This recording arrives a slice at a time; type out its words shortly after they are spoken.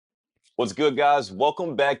What's good, guys?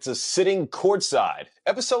 Welcome back to Sitting Courtside,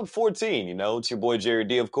 episode 14. It's your boy Jerry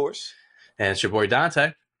D, of course. And it's your boy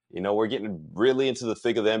Dante. We're getting really into the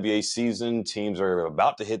thick of the NBA season. Teams are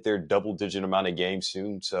about to hit their double-digit amount of games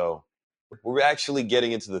soon, so we're actually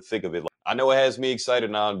getting into the thick of it. I know it has me excited,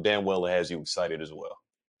 and I know damn well it has you excited as well.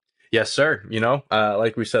 Yes, sir.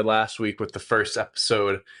 Like we said last week with the first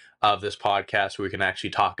episode of this podcast, where we can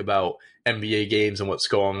actually talk about NBA games and what's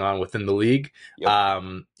going on within the league.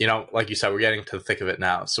 Yep. Like you said, we're getting to the thick of it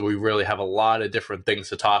now. So we really have a lot of different things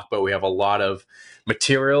to talk about. We have a lot of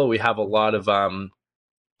material. We have a lot of,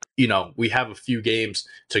 we have a few games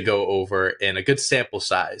to go over and a good sample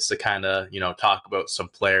size to kind of, talk about some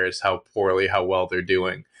players, how poorly, how well they're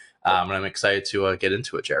doing. And I'm excited to get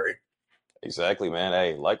into it, Jerry. Exactly, man.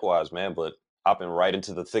 Hey, likewise, man. But hopping right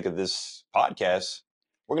into the thick of this podcast,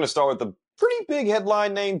 we're going to start with a pretty big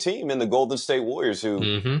headline name team in the Golden State Warriors,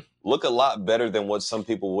 who look a lot better than what some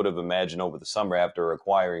people would have imagined over the summer after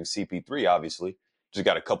acquiring CP3, obviously. Just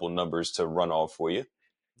got a couple numbers to run off for you.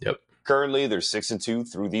 Yep. Currently, they're 6-2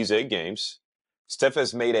 through these 8 games. Steph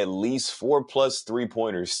has made at least 4+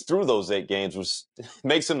 three-pointers through those 8 games, which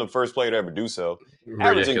makes him the first player to ever do so.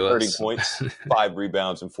 Ridiculous. Averaging 30 points, 5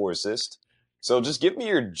 rebounds, and 4 assists. So just give me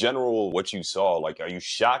your general what you saw. Like, are you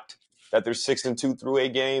shocked that they're 6-2 through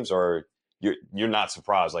 8 games, or you're not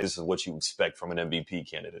surprised? Like, this is what you expect from an MVP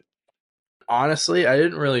candidate. Honestly, I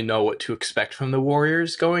didn't really know what to expect from the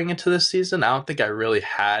Warriors going into this season. I don't think I really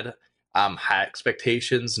had high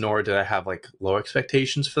expectations, nor did I have like low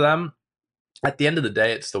expectations for them. At the end of the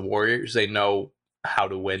day, it's the Warriors. They know how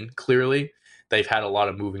to win, clearly. They've had a lot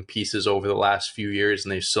of moving pieces over the last few years,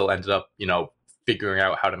 and they've still ended up, figuring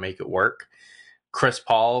out how to make it work. Chris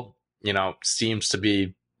Paul, seems to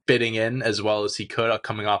be fitting in as well as he could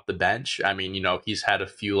coming off the bench. I mean, he's had a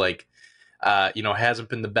few hasn't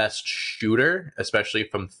been the best shooter, especially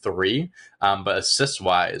from 3, but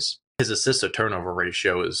assist-wise, his assist to turnover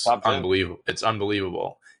ratio is unbelievable. It's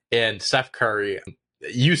unbelievable. And Steph Curry,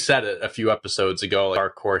 you said it a few episodes ago, like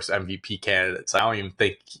dark horse MVP candidates. I don't even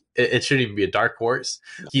think it shouldn't even be a dark horse.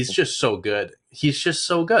 He's just so good. He's just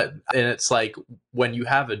so good. And it's like when you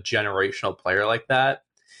have a generational player like that,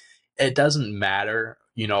 it doesn't matter,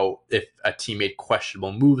 if a team made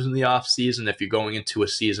questionable moves in the offseason, if you're going into a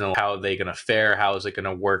season, how are they going to fare? How is it going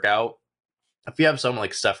to work out? If you have someone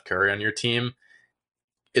like Steph Curry on your team,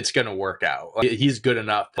 it's going to work out. Like, he's good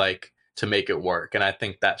enough, to make it work. And I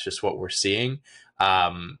think that's just what we're seeing.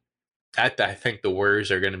 I think the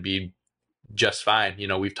Warriors are going to be just fine.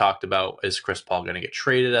 We've talked about, is Chris Paul going to get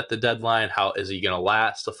traded at the deadline? How is he going to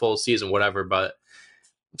last the full season? Whatever. But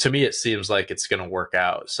to me, it seems like it's going to work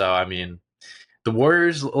out. So, I mean, the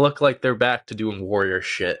Warriors look like they're back to doing Warrior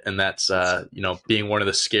shit. And that's, being one of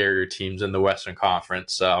the scarier teams in the Western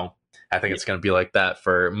Conference. So I think it's going to be like that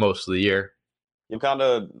for most of the year. You kind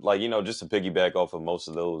of just to piggyback off of most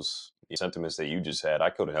of those sentiments that you just had, I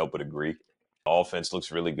couldn't help but agree. Offense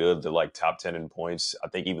looks really good. They're like top 10 in points. I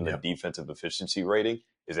think even the defensive efficiency rating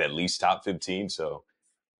is at least top 15. So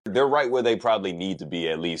they're right where they probably need to be,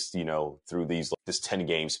 at least, through this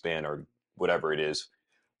 10-game span or whatever it is.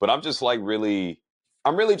 But I'm just I'm really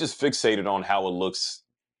just fixated on how it looks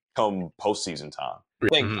come postseason time.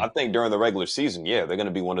 I think during the regular season, they're going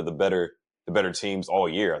to be one of the better teams all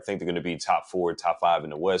year. I think they're going to be top 4, top 5 in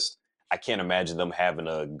the West. I can't imagine them having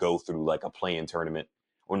to go through like a play-in tournament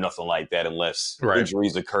or nothing like that unless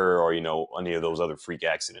injuries occur or, any of those other freak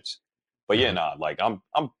accidents. But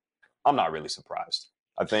I'm not really surprised.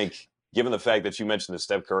 I think given the fact that you mentioned the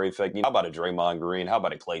Steph Curry effect, how about a Draymond Green? How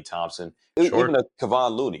about a Klay Thompson? Even a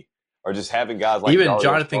Kevon Looney, or just having guys like even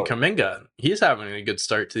Jonathan Kuminga. He's having a good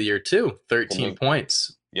start to the year too. 13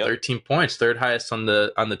 points. Yep. 13 points, third highest on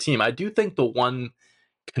the team. I do think the one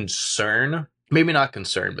concern, maybe not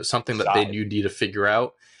concern, but something that they need to figure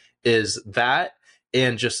out is that,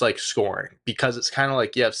 and just like scoring, because it's kind of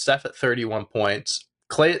like you have Steph at 31 points,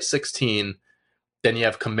 Klay at 16, then you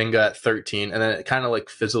have Kuminga at 13, and then it kind of like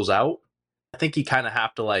fizzles out. I think you kind of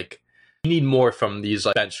have to you need more from these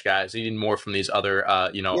bench guys. You need more from these other,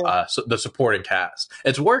 the supporting cast.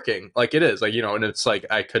 It's working, like it is, and it's like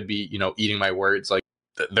I could be, eating my words, like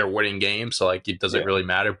they're winning games, so it doesn't really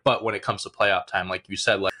matter. But when it comes to playoff time, like you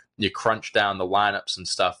said, you crunch down the lineups and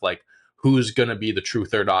stuff, who's going to be the true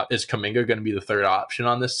third option? Is Kuminga going to be the third option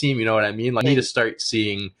on this team? You know what I mean? You need to start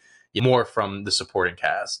seeing more from the supporting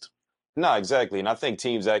cast. No, exactly. And I think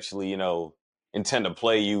teams actually, intend to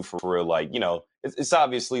play you for real. It's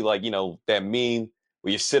obviously that meme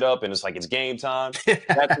where you sit up and it's like it's game time.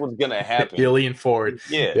 That's what's going to happen. You lean forward.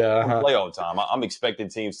 Playoff time. I'm expecting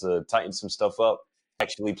teams to tighten some stuff up,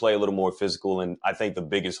 actually play a little more physical. And I think the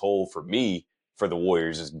biggest hole for me for the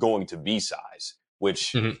Warriors is going to be size,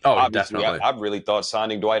 which Oh, obviously definitely. I really thought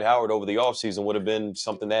signing Dwight Howard over the offseason would have been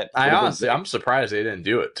something that I would have been honestly, great. I'm surprised they didn't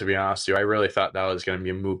do it. To be honest with you, I really thought that was going to be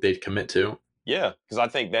a move they'd commit to. Yeah, because I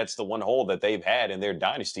think that's the one hole that they've had in their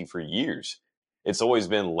dynasty for years. It's always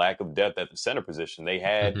been lack of depth at the center position. They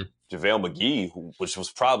had Hmm. JaVale McGee, which was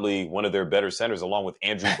probably one of their better centers, along with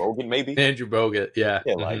Andrew Bogut, maybe. Andrew Bogut, yeah.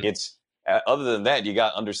 Yeah, Hmm. like it's other than that, you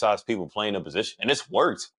got undersized people playing a position, and it's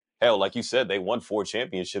worked. Hell, like you said, they won 4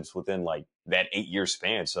 championships within like that 8 year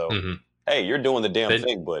span. So, Hmm. hey, you're doing the damn They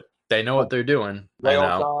thing. But they know what come they're doing. I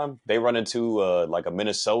playoff know. time, they run into like a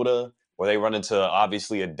Minnesota, or they run into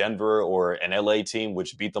obviously a Denver or an LA team,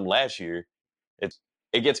 which beat them last year. It's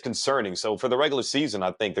it gets concerning. So for the regular season,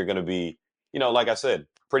 I think they're going to be, like I said,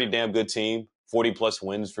 pretty damn good team, 40 plus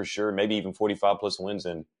wins for sure, maybe even 45 plus wins,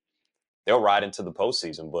 and they'll ride into the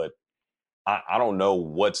postseason. But I don't know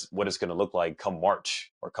what it's going to look like come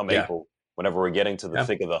March or come Yeah, April, whenever we're getting to the yeah,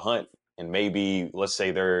 thick of the hunt, and maybe let's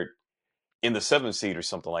say they're in the 7th seed or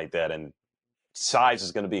something like that, and size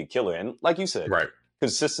is going to be a killer. And like you said, right.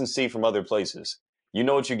 consistency from other places. You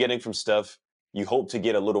know what you're getting from Steph. You hope to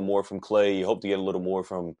get a little more from Clay. You hope to get a little more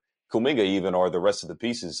from Kuminga, even, or the rest of the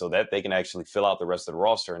pieces, so that they can actually fill out the rest of the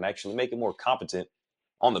roster and actually make it more competent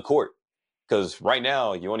on the court. Because right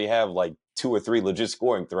now, you only have like 2 or 3 legit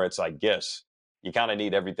scoring threats, I guess. You kind of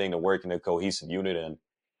need everything to work in a cohesive unit. And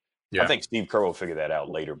I Yeah. think Steve Kerr will figure that out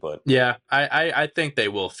later. But Yeah, I think they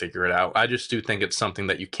will figure it out. I just do think it's something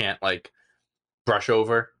that you can't like brush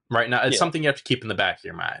over right now. It's yeah, something you have to keep in the back of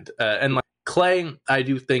your mind. And like Clay, I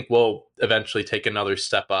do think will eventually take another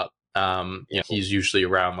step up. He's usually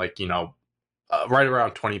around like right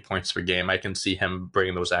around 20 points per game. I can see him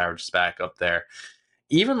bringing those averages back up there.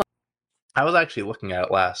 Even like, I was actually looking at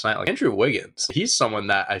it last night. Like Andrew Wiggins, he's someone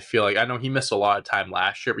that I feel like I know he missed a lot of time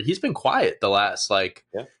last year, but he's been quiet the last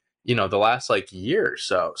yeah, the last like year or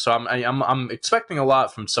so. So I'm expecting a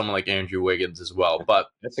lot from someone like Andrew Wiggins as well. But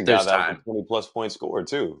that's a guy there's that was a time. 20 plus point scorer,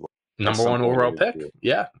 too, at Number some one point in overall his pick. career.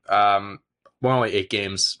 Yeah. We're only 8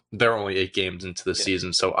 games. They're only 8 games into the Yeah.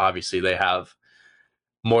 season, so obviously they have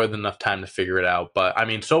more than enough time to figure it out. But I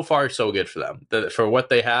mean, so far so good for them. For what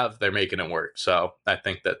they have, they're making it work. So I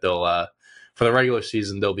think that they'll for the regular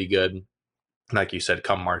season they'll be good. Like you said,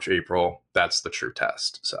 come March, April, that's the true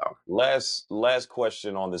test. So Last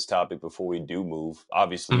question on this topic before we do move.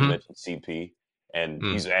 Obviously, you mm-hmm. mentioned CP, and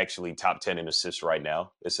mm he's actually top 10 in assists right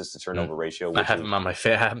now, assist to mm. turnover ratio, I which have is him on I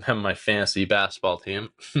have him on my fantasy basketball team.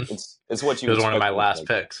 He it's what you was one of expect my from a last point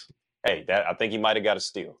guard. picks. Hey, that I think he might have got a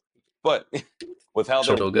steal, but with how they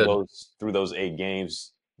So went still good. through those 8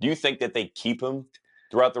 games, do you think that they keep him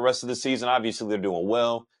throughout the rest of the season? Obviously, they're doing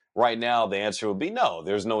well right now. The answer would be no.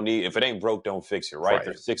 There's no need. If it ain't broke, don't fix it. Right?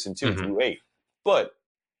 They're Right. 6-2 Hmm. through 8, but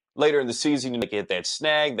later in the season, you get that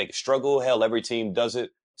snag. They can struggle. Hell, every team does it.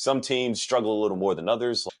 Some teams struggle a little more than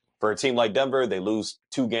others. For a team like Denver, they lose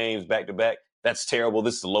 2 games back to back. That's terrible.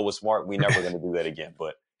 This is the lowest mark. We're never going to do that again.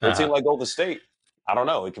 But for a team Uh-huh. like Golden State, I don't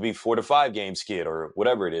know. It could be 4 to 5 game skid or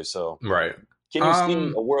whatever it is. So, Right. can you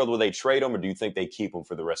see a world where they trade him, or do you think they keep him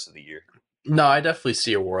for the rest of the year? No, I definitely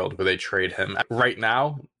see a world where they trade him. Right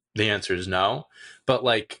now, the answer is no. But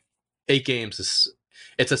like 8 games is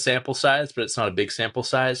it's a sample size, but it's not a big sample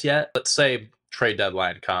size yet. Let's say trade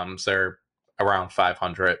deadline comes, they're around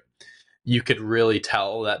 500. You could really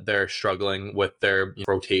tell that they're struggling with their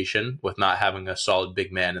rotation, with not having a solid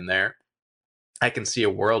big man in there. I can see a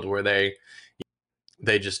world where they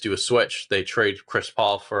just do a switch. They trade Chris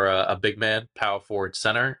Paul for a big man, power forward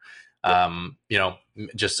center. Yeah,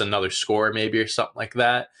 Just another scorer maybe or something like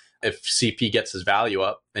that. If CP gets his value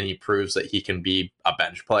up and he proves that he can be a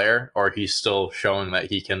bench player, or he's still showing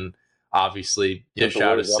that he can obviously took the dish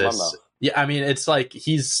out words out of my assists. mouth. Yeah, I mean, it's like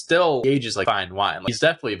he's still ages like fine wine. Like, he's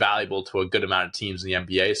definitely valuable to a good amount of teams in the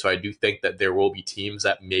NBA. So I do think that there will be teams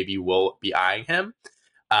that maybe will be eyeing him.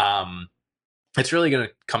 Um, it's really going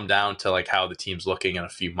to come down to like how the team's looking in a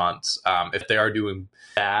few months. If they are doing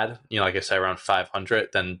bad, like I said, around 500,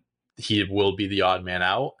 then he will be the odd man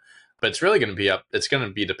out. But it's really going to be up. It's going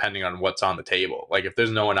to be depending on what's on the table. Like if there's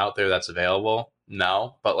no one out there that's available,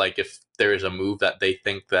 no. But like if there is a move that they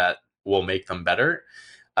think that will make them better,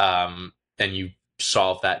 and you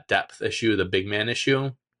solve that depth issue, the big man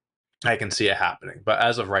issue, I can see it happening. But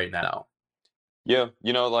as of right now, Yeah,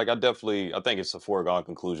 like I think it's a foregone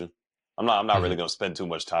conclusion. I'm not really mhm. going to spend too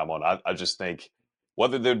much time on it. I just think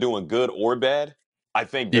whether they're doing good or bad, I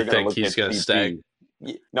think You they're going to think look he's at going to stay?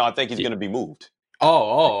 CP. No, I think he's He, going to be moved.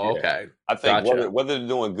 oh, Yeah. okay. I think whether Gotcha. whether they're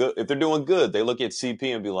doing good, if they're doing good, they look at CP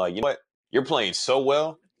and be like, you know what, you're playing so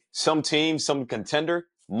well. Some team, some contender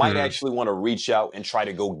might Mm, actually want to reach out and try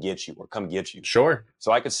to go get you or come get you. sure.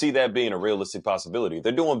 So I could see that being a realistic possibility.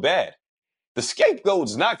 They're doing bad. The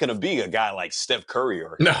scapegoat's not going to be a guy like Steph Curry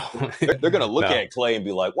or No. they're going to look No. at Clay and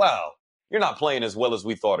be like, wow, you're not playing as well as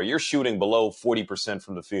we thought, or you're shooting below 40%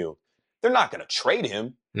 from the field. They're not going to trade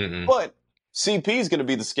him, Mm-mm. but CP is going to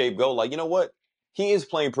be the scapegoat. Like, you know what? He is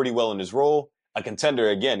playing pretty well in his role. A contender,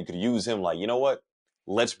 again, could use him like, you know what?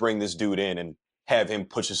 Let's bring this dude in and have him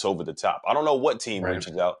push us over the top. I don't know what team Right.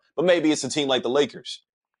 reaches out, but maybe it's a team like the Lakers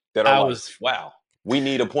that are I like, was, wow, we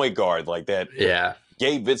need a point guard like that. yeah.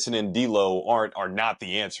 Gabe Vincent and D'Lo are not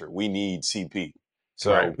the answer. We need CP.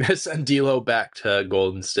 Right. So Send D'Lo back to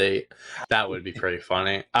Golden State. That would be pretty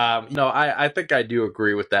funny. I think I do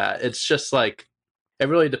agree with that. It's just like, it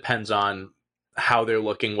really depends on how they're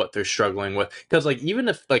looking, what they're struggling with. Because like, even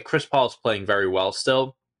if like Chris Paul is playing very well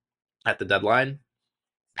still at the deadline,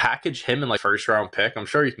 package him in like first round pick. I'm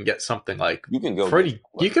sure you can get something like you can go get pretty,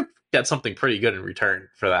 you could get something pretty good in return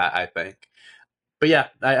for that, I think. But yeah,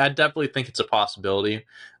 I definitely think it's a possibility.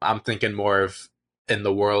 I'm thinking more of in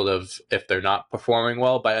the world of if they're not performing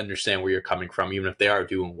well, but I understand where you're coming from. Even if they are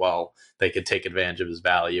doing well, they could take advantage of his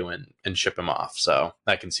value and ship him off. So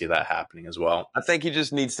I can see that happening as well. I think he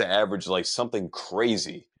just needs to average like something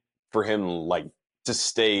crazy for him like to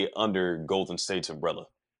stay under Golden State's umbrella.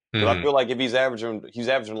 Because I Mm-hmm. feel like if he's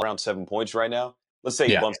averaging around 7 points right now. Let's say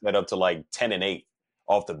he Yeah, bumps that up to like 10 and 8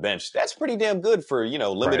 off the bench. That's pretty damn good for right.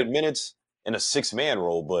 limited minutes in a 6-man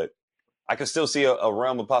role. But I can still see a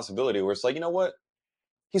realm of possibility where it's like, you know what?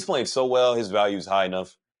 He's playing so well, his value is high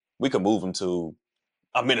enough. We could move him to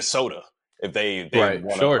a Minnesota if they Right,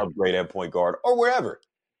 want to sure. upgrade at point guard or wherever.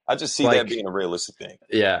 I just see that Like, being a realistic thing.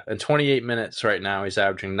 yeah, in 28 minutes right now, he's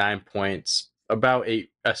averaging 9 points, about 8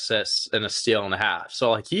 assists, and a steal and a half.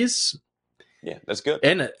 So like he's Yeah, that's good.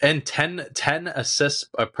 and 10 assists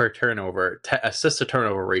per turnover, assist to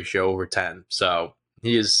turnover ratio over 10. So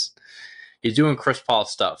he's doing Chris Paul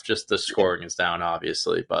stuff. Just the Yeah, scoring is down,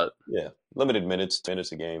 obviously, but yeah. Limited minutes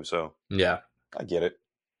a game, so yeah, I get it.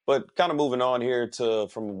 But kind of moving on here to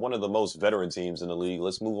from one of the most veteran teams in the league,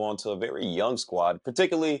 let's move on to a very young squad,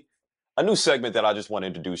 particularly a new segment that I just want to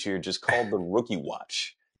introduce here, just called the Rookie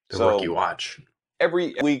Watch. the rookie So watch.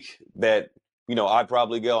 every week that I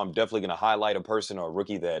probably go, I'm definitely going to highlight a person or a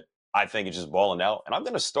rookie that I think is just balling out, and I'm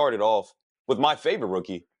going to start it off with my favorite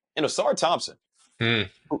rookie, and Asar Thompson, Hmm,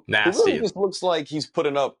 who really nasty. just looks like he's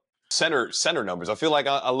putting up center numbers. I feel like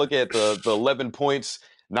I look at the 11 points,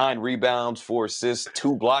 9 rebounds, 4 assists,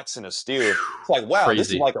 2 blocks, and a steal. It's like, wow, this is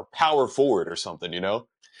Crazy. like a power forward or something, He's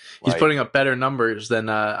Like, putting up better numbers than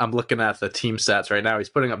I'm looking at the team stats right now. He's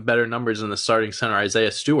putting up better numbers than the starting center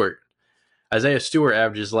Isaiah Stewart. Isaiah Stewart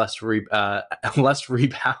averages less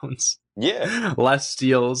rebounds, yeah, less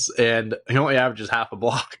steals, and he only averages half a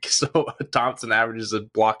block. So Thompson averages a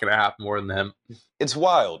block and a half more than him. it's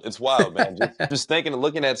wild. It's wild, man. Just thinking and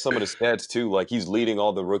looking at some of the stats too, like he's leading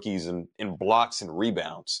all the rookies in blocks and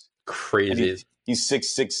rebounds. And Crazy. he's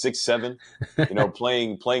 6'6", 6'7",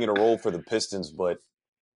 playing in a role for the Pistons, but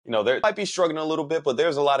they might be struggling a little bit, but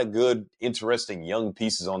there's a lot of good, interesting young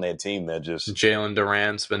pieces on that team that just Jalen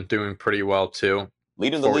Duran's been doing pretty well too.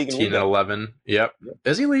 leading the league in 14 and rebounding. 11. Yep. Yeah.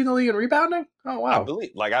 Is he leading the league in rebounding? Oh, I wow. believe,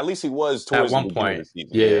 like at least he was At towards the one beginning of the point.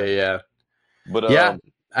 season. Yeah, Yeah, yeah, yeah. but Yeah.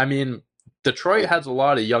 I mean, Detroit crazy. has a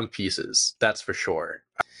lot of young pieces, that's for sure.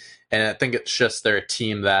 And I think it's just they're a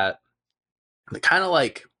team that kind of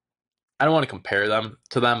like, I don't want to compare them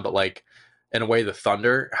to them, but like in a way, the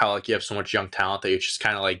Thunder, how like you have so much young talent that you're just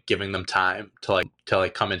kind of like giving them time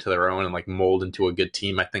to come into their own and like mold into a good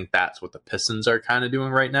team. I think that's what the Pistons are kind of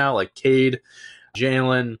doing right now. Like Cade,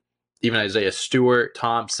 Jalen, even Isaiah Stewart,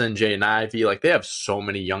 Thompson, Jay Ivey, like they have so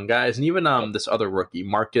many young guys, and even Yeah, this other rookie,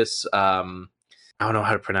 Marcus. I don't know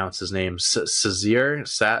how to pronounce his name. Sazier,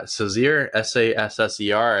 Sasser.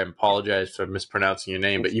 I apologize for mispronouncing your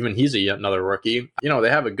name, but even he's another rookie. They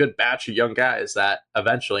have a good batch of young guys that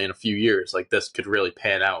eventually, in a few years, like this, could really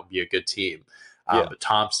pan out and be a good team. yeah, But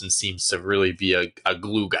Thompson seems to really be a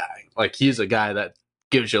glue guy. Like he's a guy that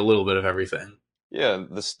gives you a little bit of everything. yeah.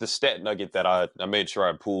 The stat nugget that I made sure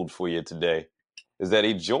I pulled for you today is that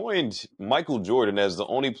he joined Michael Jordan as the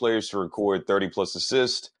only players to record 30 plus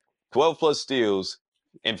assists, 12 plus steals,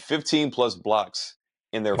 and 15 plus blocks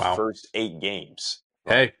in their Wow. first 8 games.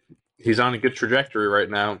 Like, Hey, he's on a good trajectory right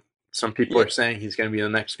now. Some people yeah, are saying he's going to be the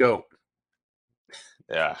next GOAT.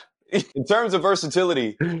 yeah. In terms of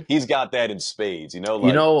versatility, he's got that in spades. You know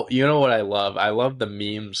what I love? I love the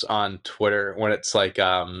memes on Twitter when it's like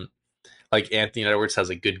Anthony Edwards has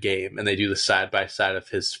a good game and they do the side by side of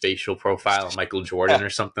his facial profile and Michael Jordan or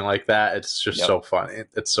something like that. It's just Yep, so funny.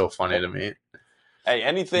 It's so funny yep. to me. Hey,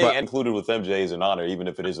 anything But included with MJ is an honor, even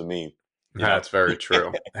if it is a meme. You know. that's very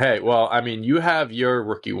true. Hey, well, I mean, you have your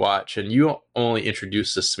rookie watch, and you only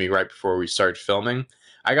introduced this to me right before we started filming.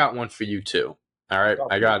 I got one for you too. All right,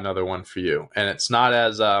 Drop I it in. got another one for you, and it's not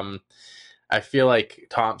as I feel like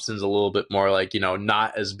Thompson's a little bit more like,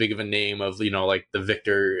 not as big of a name of, like the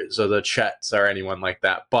Victors or the Chets or anyone like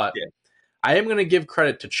that. But Yeah, I am going to give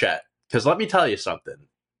credit to Chet because let me tell you something.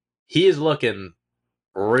 He is looking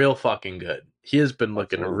real fucking good. He has been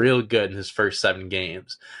looking absolutely. real good in his first 7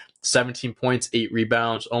 games. 17 points, 8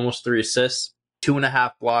 rebounds, almost 3 assists,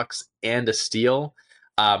 2.5 blocks, and a steal.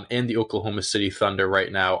 And the Oklahoma City Thunder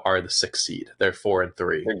right now are the 6th seed. They're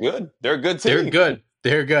 4-3. They're good. They're a good They're team. good.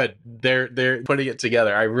 They're good. They're putting it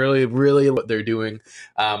together. I really, really what they're doing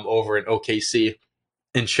over in OKC.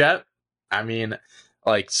 And Chet, I mean,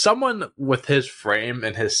 like someone with his frame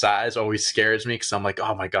and his size always scares me because I'm like,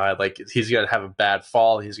 oh my god, like he's gonna have a bad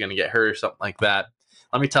fall, he's gonna get hurt or something like that.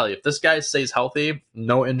 Let me tell you, if this guy stays healthy,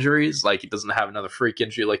 no injuries, like he doesn't have another freak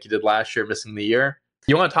injury like he did last year, missing the year.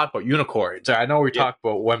 You want to talk about unicorns? I know we Yeah, talk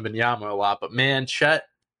about Wembanyama a lot, but man, Chet,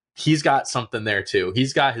 he's got something there too.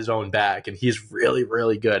 He's got his own bag, and he's really,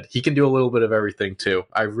 really good. He can do a little bit of everything too.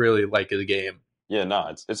 I really like his game. yeah, no,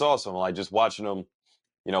 it's awesome. Like just watching them.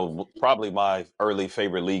 Probably my early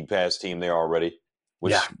favorite league pass team there already,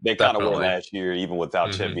 Yeah, which they kind of were definitely. last year, even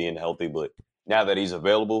without Chet Hmm. being healthy. But now that he's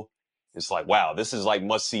available, it's like, wow, this is like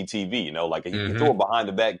must see TV. Like he threw a Hmm. behind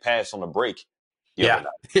the back pass on a break the other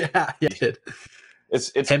Yeah, yeah, he night. did.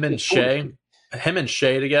 It's it's Him and it's cool to Shea, see. him and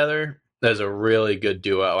Shea together, there's a really good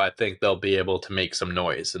duo. I think they'll be able to make some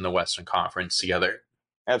noise in the Western Conference together.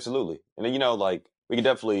 Absolutely. And then like we can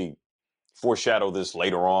definitely foreshadow this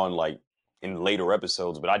later on, like in later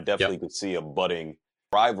episodes. But I Yep, definitely could see a budding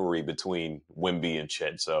rivalry between Wimby and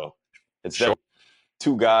Chet. So it's sure. definitely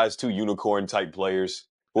two guys, two unicorn type players.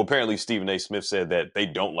 Well, apparently Stephen A. Smith said that they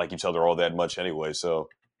don't like each other all that much anyway. So,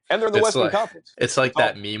 and they're in the It's Western like Conference. it's It's like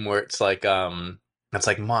that awesome. meme where it's like,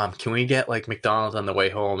 Mom, can we get like McDonald's on the way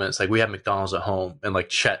home? And it's like we have McDonald's at home, and like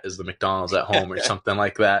Chet is the McDonald's at home or something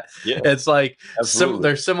like that. Yeah, It's like absolutely,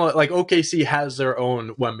 they're similar. Like OKC has their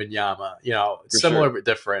own Wembanyama, for similar sure. but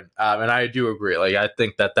different. And I do agree. Like I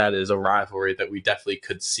think that is a rivalry that we definitely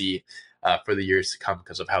could see for the years to come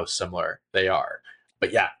because of how similar they are.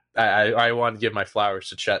 But yeah, I want to give my flowers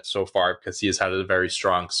to Chet so far because he has had a very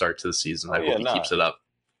strong start to the season. Oh I yeah, hope he nah, keeps it up.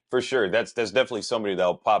 for sure. That's definitely somebody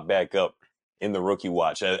that'll pop back up in the rookie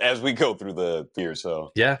watch as we go through the year.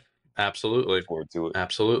 So Yeah, look absolutely. forward to it.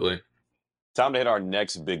 Absolutely. Time to hit our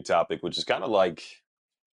next big topic, which is kind of like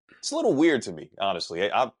it's a little weird to me, honestly.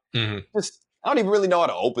 Hmm. I don't even really know how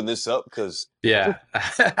to open this up because Yeah.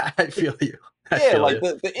 I feel you. I yeah, feel like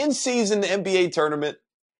you. the in season NBA tournament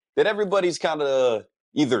that everybody's kind of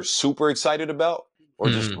either super excited about or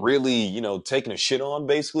just Hmm. really, taking a shit on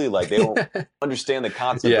basically. Like they don't understand the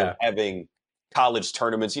concept of Yeah. having college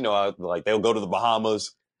tournaments, like they'll go to the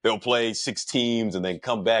Bahamas, they'll play 6 teams and then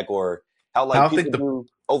come back, or how I like don't think people the do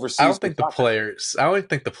I overseas don't for think the soccer. players I don't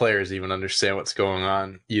think the players even understand what's going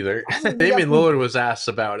on either. I mean, you got Damian these, Lillard was asked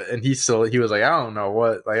about it and he was like, I don't know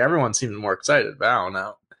what, like everyone seems more excited, but I don't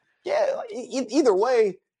know. yeah, like, either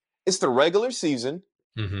way, it's the regular season.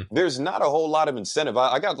 Hmm. There's not a whole lot of incentive.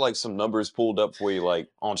 I got like some numbers pulled up for you, like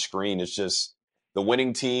on screen. It's just the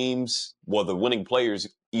winning teams, well, the winning players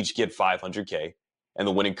each get 500K, and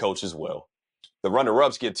the winning coach as well. The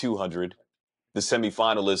runner-ups get 200. The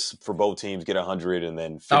semifinalists for both teams get 100, and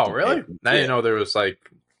then Oh, 50K. really? I Yeah, didn't know there was like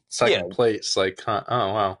yeah, second place like huh.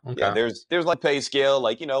 Oh, wow. yeah. Okay. There's like pay scale,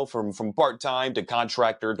 like from part time to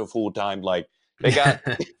contractor to full time. Like they got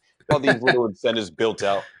all these little incentives built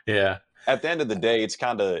out. Yeah. At the end of the day, it's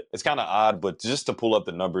kind of odd, but just to pull up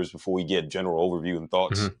the numbers before we get general overview and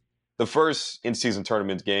thoughts. Hmm. The first in-season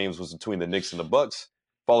tournament games was between the Knicks and the Bucks,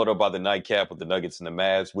 followed up by the nightcap with the Nuggets and the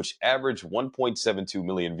Mavs, which averaged 1.72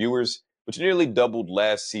 million viewers, which nearly doubled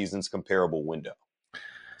last season's comparable window.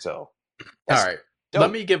 So All that's right. Let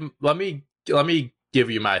dope. me give let me give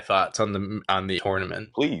you my thoughts on the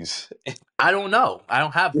tournament. Please. I don't know. I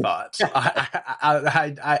don't have thoughts.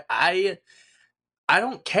 I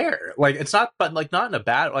don't care. Like it's not, but like not in a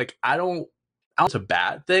bad. Like I don't. It's a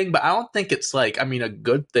bad thing, but I don't think it's like. I mean, a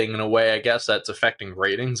good thing in a way. I guess that's affecting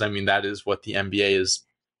ratings. I mean, that is what the NBA is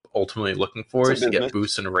ultimately looking It's for a is to get business.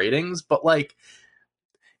 boosts in ratings. But like,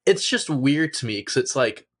 it's just weird to me because it's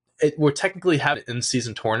like we're technically having an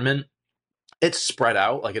in-season tournament, it's spread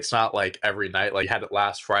out. Like it's not like every night. Like you had it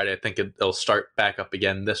last Friday. I think it'll start back up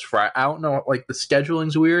again this Friday. I don't know. Like the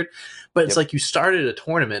scheduling's weird, but it's Yep. like you started a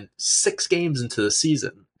tournament 6 games into the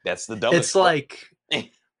season. That's the dumbest It's part.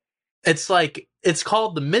 like it's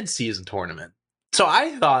called the mid-season tournament. So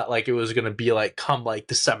I thought like it was gonna be like come like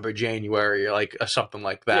December, January, or like or something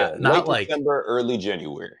like Yeah, that. Not late like December, early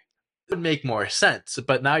January. it would make more sense.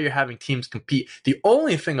 But now you're having teams compete. The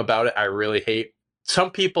only thing about it I really hate.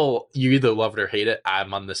 Some people you either love it or hate it.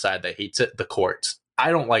 I'm on the side that hates it. The courts.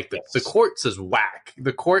 I don't like the Yes. courts is whack.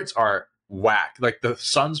 The courts are whack. Like the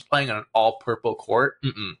Suns playing on an all purple court.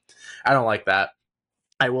 I don't like that.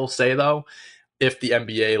 I will say though, if the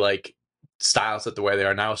NBA like styles it the way they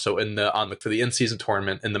are now, so in the on the for the in season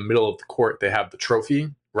tournament in the middle of the court they have the trophy,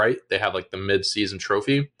 right? They have like the mid season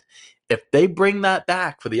trophy. If they bring that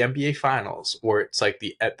back for the NBA Finals, where it's like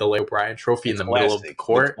the Larry O'Brien Trophy The in the middle of the classic. The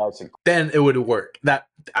court, classic. then it would work. That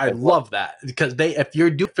I That's right. love that because they if you're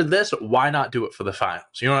doing it for this, why not do it for the finals?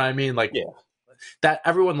 You know what I mean? Like Yeah. that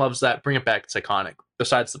everyone loves that. Bring it back. It's iconic.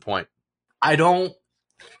 Besides the point, I don't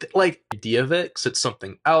like the idea of it because it's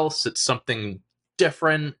something else. It's something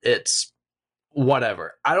different. It's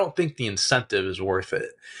whatever. I don't think the incentive is worth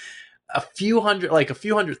it. A few hundred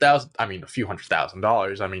thousand. I mean, a few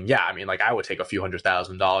 $100,000. I mean, yeah. I mean, like I would take a few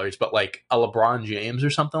 $100,000, but like a LeBron James or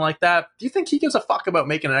something like that. Do you think he gives a fuck about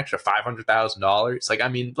making an extra $500,000? Like, I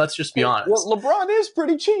mean, let's just be Hey, well, honest. LeBron is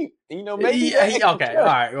pretty cheap. You know, maybe Yeah, that extra okay, all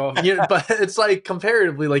cash. right. Well, but it's like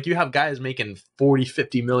comparatively, like you have guys making 40,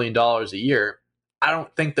 $50 million a year. I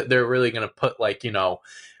don't think that they're really going to put like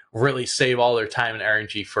really save all their time and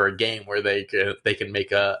energy for a game where they can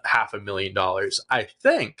make a $500,000. I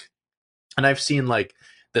think, and I've seen like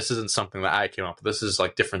this isn't something that I came up with. This is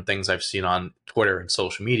like different things I've seen on Twitter and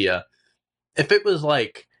social media. If it was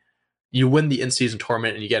like you win the in-season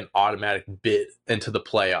tournament and you get an automatic bid into the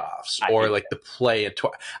playoffs I or hate like the play into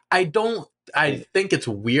I don't I that. think it's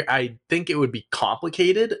weird. I think it would be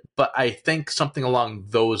complicated, but I think something along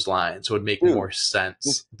those lines would make Dude, more sense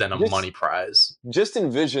just than a just money prize. just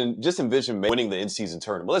envision winning the in-season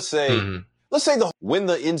tournament. Let's say Mm, let's say the win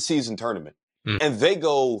the in-season tournament mm, and they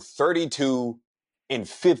go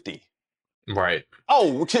 32-50. right.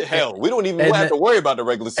 Oh, hell, we don't even And have then to worry about the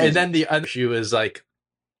regular and season. then the other issue is like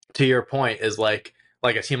to your point is like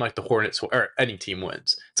a team like the Hornets or any team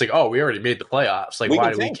wins. It's like, oh, we already made the playoffs. Like, We why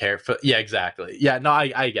can do we tank. care? Yeah, exactly. Yeah, no,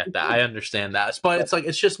 I get that. I understand that. But Yeah, it's like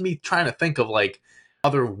it's just me trying to think of like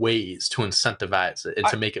other ways to incentivize it and I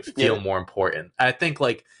to make it get feel it. more important. I think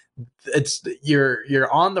like it's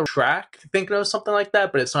you're on the track thinking of something like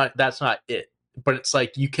that, but it's not that's not it. But it's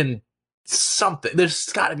like you can something. There's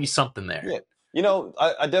got to be something there. Yeah,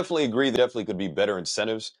 I definitely agree. There definitely could be better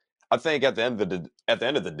incentives. I think at the end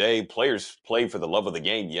of the day, players play for the love of the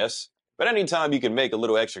game, yes. But anytime you can make a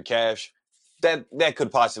little extra cash, that could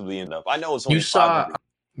possibly end up. I know it's You only saw 500.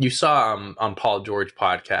 you saw on Paul George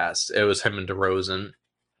podcast. It was him and DeRozan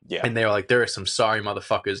Yeah. and they were like, there are some sorry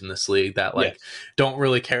motherfuckers in this league that like Yes. don't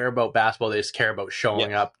really care about basketball. They just care about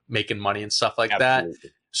showing Yes. up, making money and stuff like that.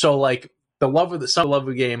 Absolutely. So like some love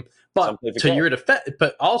the game, Some but play for to cash. your defense,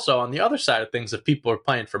 but also on the other side of things, if people are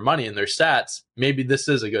playing for money in their stats, maybe this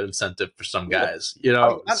is a good incentive for some Yeah. guys. I mean,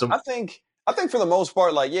 I Some think for the most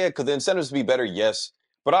part, like, yeah, could the incentives be better? Yes.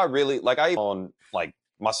 But I really like I on like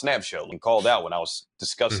my snap show and called out when I was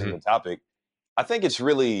discussing the Mhm. topic. I think it's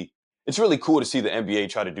really cool to see the NBA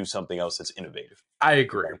try to do something else that's innovative I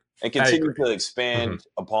agree. and I continue agree. to Hmm. expand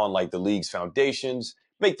upon like the league's foundations,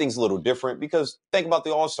 make things a little different. Because think about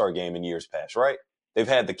the All-Star game in years past, right? They've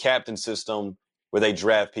had the captain system where they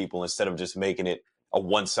draft people instead of just making it a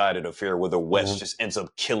one-sided affair where the West Well, just ends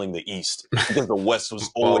up killing the East because the West was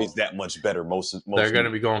always well, that much better they're most going to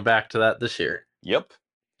years. be going back to that this year. Yep.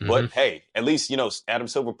 Hmm. But hey, at least Adam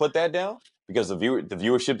Silver put that down because the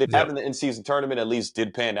viewership they have Yep. in the in-season tournament at least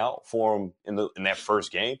did pan out for him in that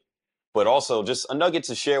first game. But also just a nugget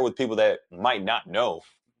to share with people that might not know.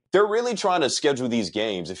 They're really trying to schedule these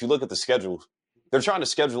games. If you look at the schedule, they're trying to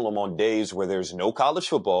schedule them on days where there's no college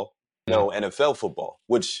football, no NFL football,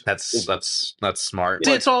 which That's is that's smart.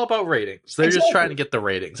 See, much it's all about ratings. They're just trying exactly. to get the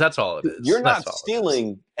ratings. That's all it is. You're That's not all it is.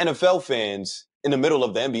 stealing NFL fans in the middle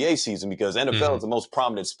of the NBA season because NFL Hmm. is the most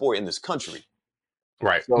prominent sport in this country.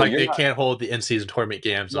 Right. So Like you're they not can't hold the in-season tournament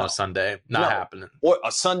games on a no, Sunday. Not no. happening. Or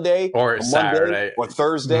a Sunday, Or a a Monday, Saturday. or Mhm.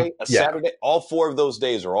 Thursday, a Yeah. Saturday, all four of those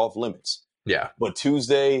days are off limits. Yeah. But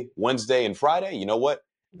Tuesday, Wednesday, and Friday, you know what?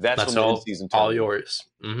 That's when That's the in-season all tournament is.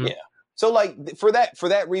 yours. Hmm. Yeah. So like for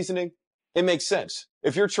that reasoning, it makes sense.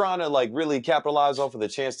 If you're trying to like really capitalize off of the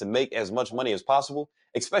chance to make as much money as possible,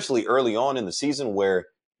 especially early on in the season where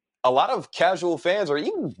a lot of casual fans or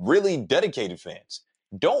even really dedicated fans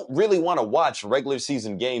don't really want to watch regular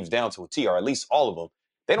season games down to a T, or at least all of them.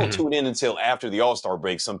 They don't Hmm. tune in until after the All-Star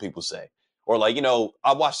break, some people say. Or like,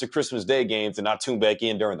 I watch the Christmas Day games and not tune back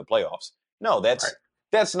in during the playoffs. No, Right.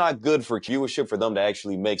 that's not good for viewership for them to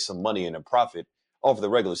actually make some money and a profit off of the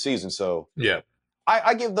regular season. So Yeah.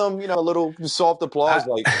 I give them, a little soft I, applause,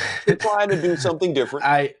 like they're trying to do something different.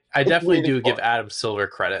 I It's definitely creative do give fun. Adam Silver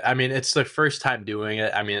credit. I mean, it's their first time doing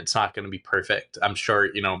it. I mean, it's not going to be perfect. I'm sure,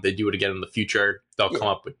 they do it again in the future. They'll Yeah, come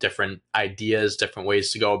up with different ideas, different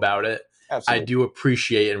ways to go about it. I absolutely. do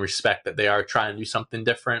appreciate and respect that they are trying to do something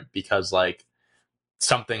different because, like,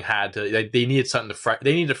 something had to, they needed something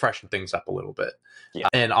they need to freshen things up a little bit. Yeah,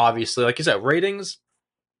 And obviously, like you said, ratings,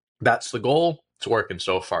 that's the goal. It's working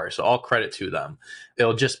so far. So all credit to them.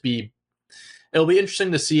 It'll just be it'll be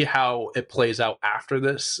interesting to see how it plays out after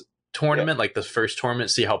this yeah. tournament, like the first tournament,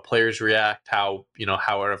 see how players react, how,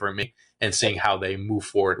 however it may, and seeing how they move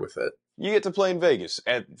forward with it. You get to play in Vegas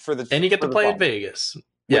And you get for to the play in final, Vegas. which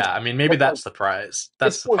Yeah, I mean, maybe that's like that's the prize. it's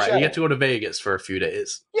That's the prize. You get to foreshadowing. go to Vegas for a few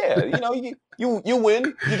days. Yeah, you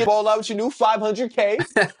win, you get ball out with your new 500K.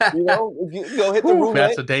 You go hit the Whew,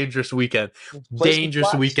 that's roulette, a dangerous weekend. play some Dangerous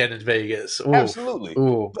slots. weekend in Vegas. Oof. Absolutely.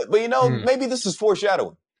 Ooh. But Mm. maybe this is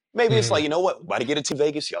foreshadowing. Maybe it's like, Mm. you know what? About to get a team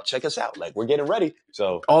Vegas. Y'all check us out. Like we're getting ready.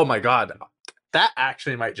 So Oh my God. That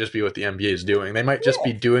actually might just be what the NBA is doing. They might just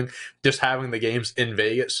yeah, be just having the games in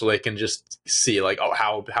Vegas so they can just see, like, oh,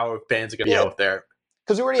 how fans are gonna be yeah. out there.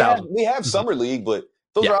 Because Thousand. we have Mhm. summer league, but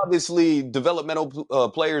those Yeah. are obviously developmental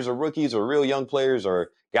players or rookies or real young players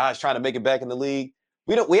or guys trying to make it back in the league.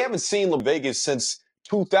 We haven't seen Vegas since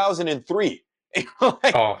 2003,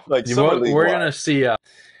 like, Oh, summer league we're wise. gonna see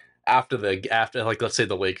after, like, let's say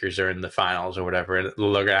the Lakers are in the finals or whatever, and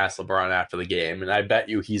they're gonna ask LeBron after the game, and I bet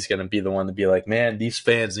you he's gonna be the one to be like, man, these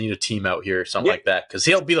fans need a team out here or something Yeah, like that, because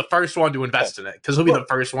he'll be the first one to yeah. invest in it. Because he'll be the Look,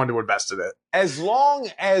 first one to invest in it. as long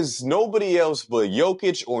as nobody else but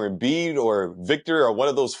Jokic or Embiid or Victor or one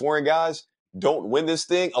of those foreign guys don't win this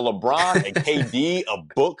thing, a LeBron, a KD, a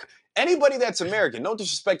Book, anybody that's American, no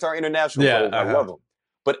disrespect to our international Yeah. players, I love them,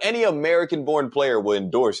 but any American-born player will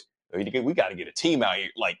endorse. We got to get a team out here.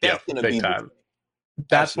 Like Yeah. that's going to Big be the time. thing.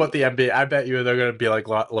 That's what Absolutely. the NBA. I bet you they're going to be like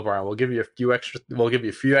LeBron. We'll give you a few extra. We'll give you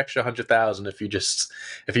a few extra 100,000 if you just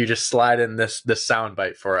slide in this sound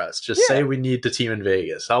bite for us. Just Yeah, say we need the team in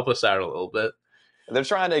Vegas. Help us out a little bit. they're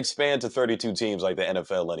trying to expand to 32 teams like the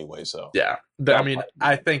NFL anyway. So Yeah, I y'all mean, probably do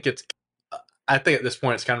that. I think at this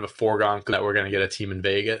point it's kind of a foregone that we're going to get a team in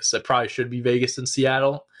Vegas. It probably should be Vegas and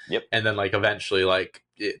Seattle, Yep. and then, like, eventually, like,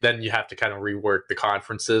 then you have to kind of rework the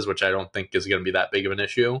conferences, which I don't think is going to be that big of an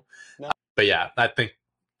issue. No. But yeah, I think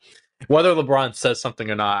whether LeBron says something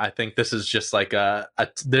or not, I think this is just like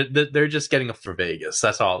they're just getting up for Vegas.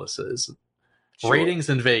 That's all this is. Sure. Ratings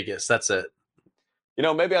in Vegas. That's it.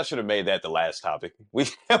 Maybe I should have made that the last topic.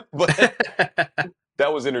 But That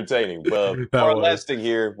that was entertaining. But for our was. last thing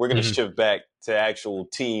here, we're going to Mhm. shift back to actual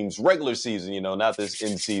teams, regular season, not this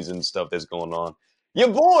in season stuff that's going on. Your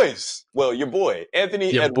boys, well, your boy,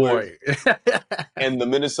 Anthony Your Edwards boy. and the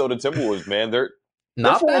Minnesota Timberwolves, man, they're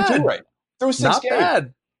Not 4-2 bad. right now. Through six Not games,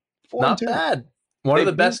 bad. four and Not two. bad. One of They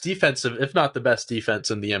the beat, best defensive, if not the best defense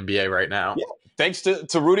in the NBA right now. yeah, thanks to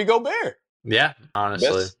Rudy Gobert. Yeah, honestly.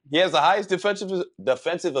 Best, he has the highest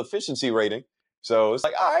defensive efficiency rating. So it's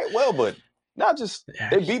like, all right, well, but not just Yeah.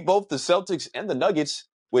 they beat both the Celtics and the Nuggets,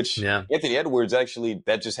 which Yeah. Anthony Edwards actually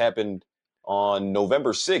that just happened on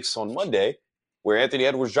November 6th on Monday, where Anthony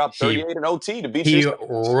Edwards dropped He 38 in OT to beat your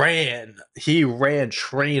he Celtics. ran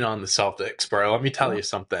train on the Celtics, bro. Let me tell Yeah, you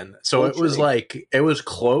something. So full it was trade. like it was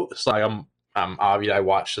close. Like, I'm obviously, I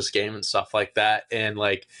watched this game and stuff like that, and,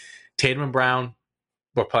 like, Tatum and Brown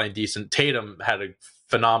were playing decent. Tatum had a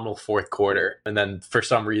phenomenal fourth quarter, and then for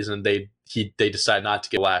some reason they decided not to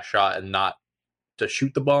get a last shot and not to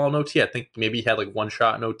shoot the ball in OT. I think maybe he had like one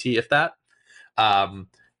shot in OT, if that. Um,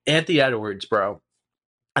 Anthony Edwards, bro.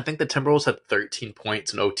 I think the Timberwolves had 13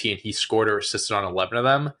 points in OT, and he scored or assisted on 11 of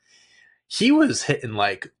them. He was hitting,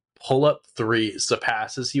 like, pull up threes, the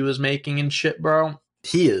passes he was making and shit, bro.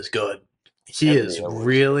 He is good. He Anthony is Edwards.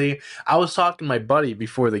 really. I was talking to my buddy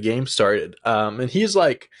before the game started, and he's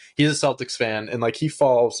a Celtics fan, and, like, he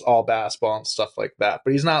follows all basketball and stuff like that.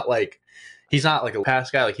 But he's not like a pass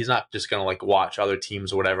guy. Like, he's not just gonna, like, watch other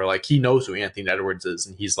teams or whatever. Like, he knows who Anthony Edwards is,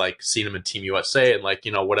 and he's, like, seen him in Team USA and, like,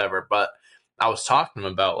 whatever. But I was talking to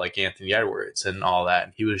him about, like, Anthony Edwards and all that,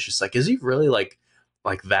 and he was just like, "Is he really like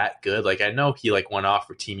that good?" Like, I know he, like, went off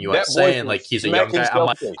for Team That boy USA and, can like, he's a young smack guy.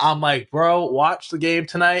 himself face. I'm like, bro, watch the game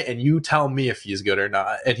tonight and you tell me if he's good or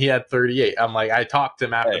not. And he had 38. I'm like, I talked to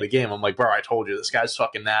him after Hey, the game. I'm like, bro, I told you this guy's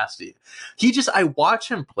fucking nasty. I watch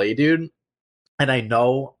him play, dude. And I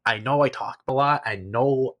talk a lot. I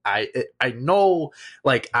know,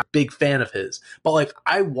 like, I'm a big fan of his, but, like,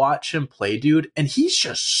 I watch him play, dude, and he's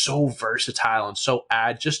just so versatile and so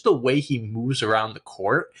just the way he moves around the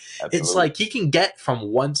court. It's absolutely. like he can get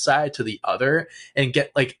from one side to the other and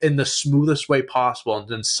get, like, in the smoothest way possible, and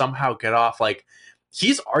then somehow get off, like,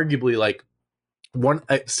 he's arguably like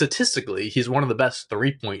statistically, he's one of the best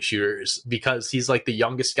 3-point shooters because he's like the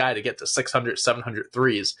youngest guy to get to 600, 700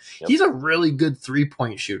 threes. Yep. He's a really good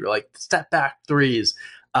 3-point shooter, like step back threes,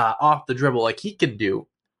 off the dribble. Like he can do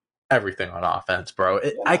everything on offense, bro.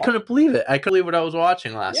 Yeah, I no. couldn't believe it. I couldn't believe what I was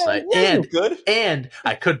watching last Yeah, night, yeah, you could. and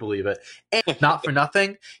I could believe it. And not for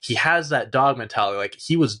nothing, he has that dog mentality. Like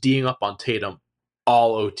he was D'ing up on Tatum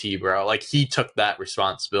all OT, bro. Like he took that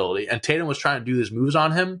responsibility, and Tatum was trying to do his moves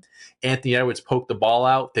on him. Anthony Edwards poked the ball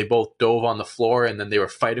out. They both dove on the floor, and then they were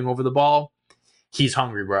fighting over the ball. He's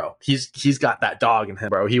hungry, bro. He's got that dog in him,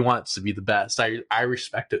 bro. He wants to be the best. I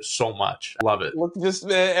respect it so much. I love it. Look, just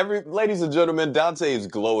man, ladies and gentlemen, Dante is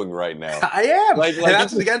glowing right now. I am. Like and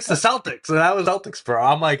that's against the Celtics, and that was Celtics, bro.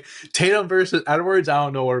 I'm like Tatum versus Edwards. I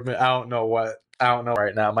don't know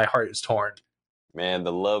right now. My heart is torn. man,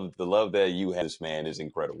 the love that you have this man is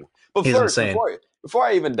incredible. But He's first, insane. before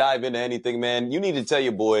I even dive into anything, man, you need to tell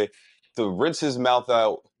your boy to rinse his mouth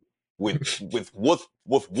out with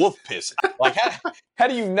wolf piss. Like how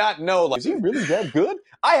do you not know? Like, is he really that good?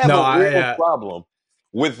 I have a real problem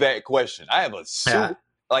with that question. I have a super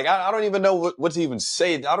like I don't even know what to even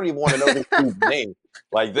say. I don't even want to know this dude's name.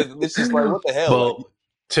 Like this is like what the hell? Well,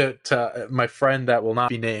 like, to my friend that will not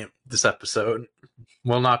be named this episode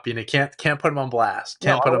will not be named. Can't put him on blast.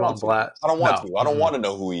 Can't put him on blast. I don't want to. I don't want to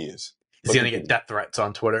know who he is. He's gonna get death threats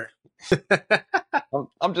on Twitter.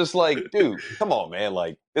 I'm just like, dude, come on, man.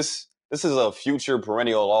 Like this is a future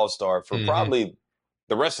perennial all-star for probably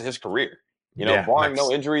the rest of his career. You know, barring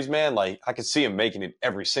no injuries, man, like I could see him making it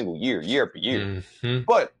every single year after year.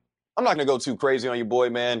 But I'm not going to go too crazy on your boy,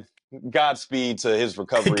 man. Godspeed to his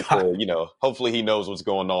recovery. For, you know, hopefully he knows what's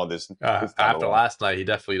going on this after last night, he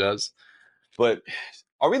definitely does. But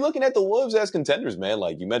are we looking at the Wolves as contenders, man?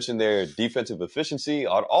 Like you mentioned their defensive efficiency.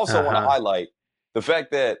 I also want to highlight the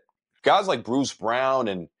fact that guys like Bruce Brown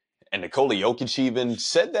and Nikola Jokic even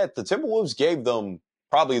said that the Timberwolves gave them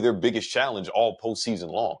probably their biggest challenge all postseason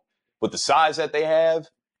long. With the size that they have,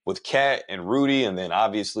 with Cat and Rudy, and then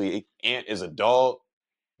obviously Ant is a dog.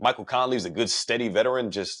 Michael Conley is a good, steady veteran.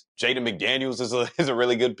 Just Jaden McDaniels is a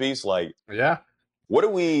really good piece. Like, yeah. What do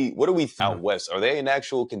we out west? Are they an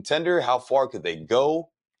actual contender? How far could they go?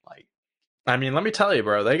 Like, I mean, let me tell you,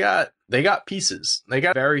 bro. They got pieces. They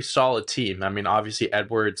got a very solid team. I mean, obviously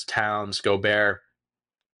Edwards, Towns, Gobert,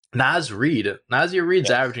 Nazir Reed's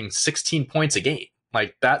averaging 16 points a game.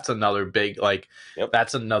 Like that's another big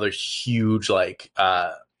that's another huge help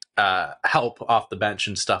off the bench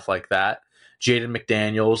and stuff like that. Jaden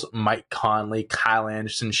McDaniels, Mike Conley, Kyle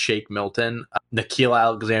Anderson, Shake Milton, Nickeil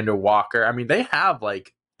Alexander-Walker. I mean, they have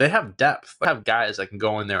depth. They have guys that can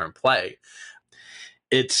go in there and play.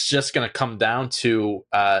 It's just going to come down to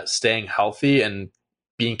staying healthy and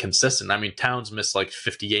being consistent. I mean, Towns missed like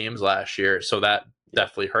 50 games last year, so that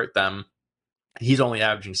definitely hurt them. He's only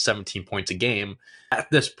averaging 17 points a game. At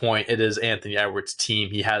this point, it is Anthony Edwards'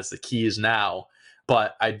 team. He has the keys now.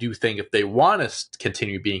 But I do think if they want to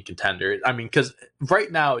continue being contenders, I mean, because right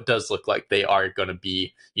now it does look like they are going to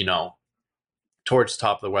be, you know, towards the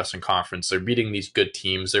top of the Western Conference. They're beating these good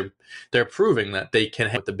teams. They're proving that they can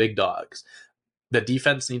hit with the big dogs. The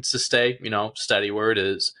defense needs to stay, you know, steady where it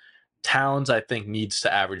is. Towns, I think, needs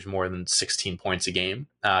to average more than 16 points a game.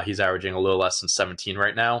 He's averaging a little less than 17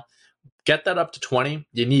 right now. Get that up to 20.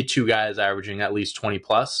 You need two guys averaging at least 20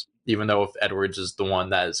 plus, even though if Edwards is the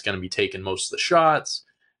one that is going to be taking most of the shots,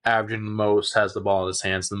 averaging the most, has the ball in his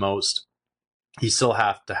hands the most, he still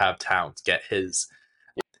have to have Towns get his.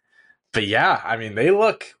 But yeah, I mean, they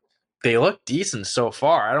look decent so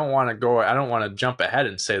far. I don't want to jump ahead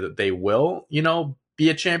and say that they will, you know,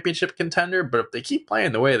 be a championship contender, but if they keep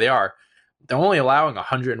playing the way they are, they're only allowing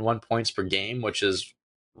 101 points per game, which is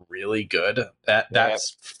really good.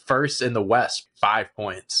 That's first in the West, 5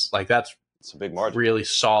 points. Like it's a big margin. Really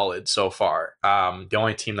solid so far. The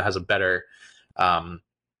only team that has a better the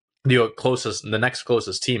next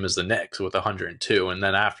closest team is the Knicks with 102, and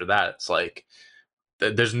then after that it's like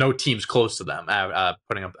there's no teams close to them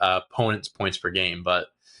putting up opponents' points per game. But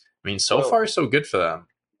I mean, so far so good for them.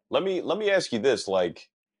 Let me ask you this: like,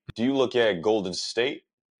 do you look at Golden State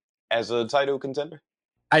as a title contender?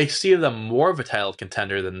 I see them more of a title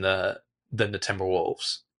contender than the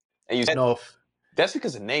Timberwolves. And you know if that's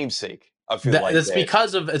because of namesake. I feel like it's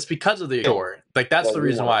because of the short. Like that's the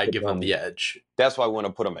reason why I give them the edge. That's why I want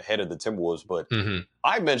to put them ahead of the Timberwolves. But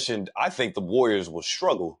I mentioned I think the Warriors will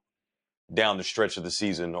struggle down the stretch of the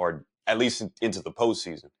season, or at least into the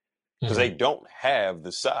postseason, because they don't have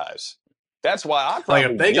the size. That's why I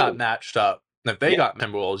probably if they got matched up. If they got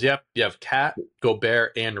Timberwolves, you have Cat,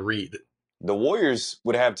 Gobert, and Reed. The Warriors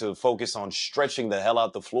would have to focus on stretching the hell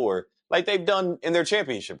out the floor like they've done in their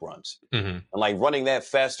championship runs. Mm-hmm. And like running that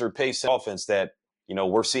faster pace offense that,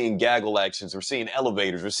 we're seeing gaggle actions, we're seeing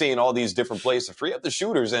elevators, we're seeing all these different plays to free up the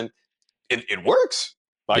shooters, and it works.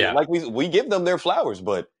 Yeah. Like we give them their flowers,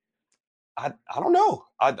 but I don't know.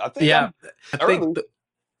 I think Yeah. I'm I early, think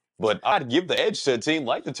but I'd give the edge to a team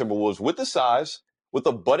like the Timberwolves with the size, with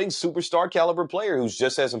a budding superstar caliber player who's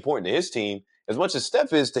just as important to his team as much as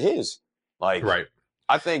Steph is to his. Like, right.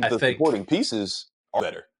 I think I the think supporting pieces are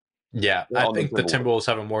better Yeah, I on the think the Timberwolves. Timberwolves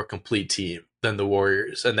have a more complete team than the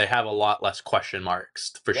Warriors, and they have a lot less question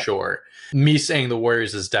marks for Yeah, sure. Me saying the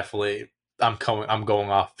Warriors is definitely I'm going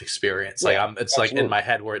off experience. Like yeah, it's like in absolutely. my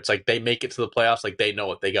head where it's like they make it to the playoffs, like they know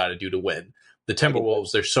what they got to do to win. The I get that.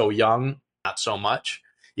 Timberwolves, they're so young, not so much,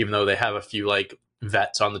 even though they have a few like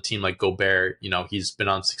vets on the team like Gobert, he's been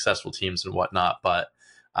on successful teams and whatnot, but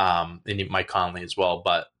and Mike Conley as well,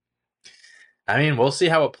 but I mean, we'll see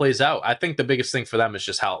how it plays out. I think the biggest thing for them is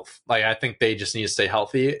just health. Like, I think they just need to stay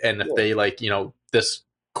healthy. And if Yeah, they, like, this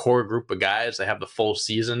core group of guys, they have the full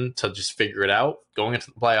season to just figure it out, going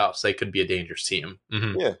into the playoffs, they could be a dangerous team.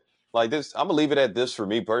 Mm-hmm. yeah. Like this, I'm gonna leave it at this for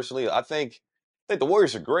me personally. I think the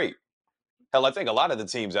Warriors are great. Hell, I think a lot of the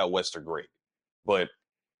teams out west are great. But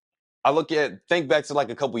think back to like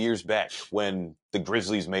a couple years back when the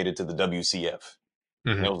Grizzlies made it to the WCF.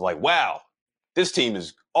 And it Mm-hmm. was like, wow, this team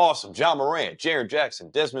is awesome. John Morant, Jaren Jackson,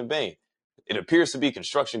 Desmond Bain. It appears to be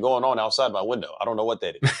construction going on outside my window. I don't know what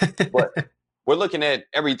that is. But we're looking at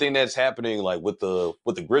everything that's happening like with the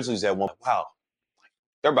Grizzlies at one. Wow,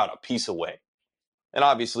 they're about a piece away. And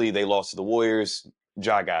obviously they lost to the Warriors.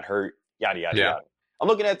 Ja got hurt, yada yada Yeah. yada. I'm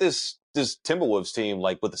looking at this Timberwolves team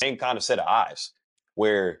like with the same kind of set of eyes,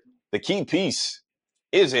 where the key piece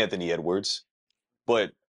is Anthony Edwards,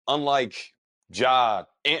 but unlike Ja,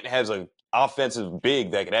 Ant has an offensive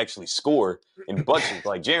big that could actually score in bunches.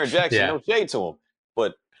 Like Jaren Jackson, Yeah. no shade to him,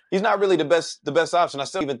 but he's not really the best option. I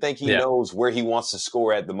still even think he Yeah. knows where he wants to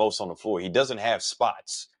score at the most on the floor. He doesn't have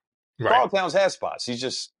spots. Right. Karl Towns has spots. I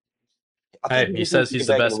think Hey, he he just needs says to get he's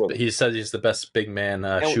the back in the best. rhythm. He says he's the best big man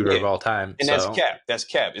And shooter yeah, of all time. and that's So cap. That's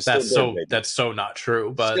cap. It's still dirt, baby. that's so not true.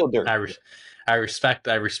 It's But still dirt. I respect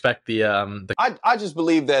the I just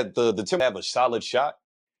believe that the Timberwolves have a solid shot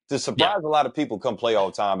to yeah. surprise a lot of people come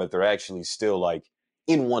playoff time if they're actually still like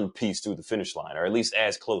in one piece through the finish line, or at least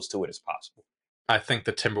as close to it as possible. I think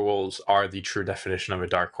the Timberwolves are the true definition of a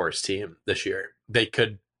dark horse team this year. They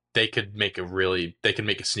could make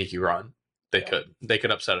a sneaky run. Yeah. They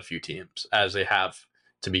could upset a few teams as they have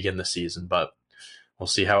to begin the season, but we'll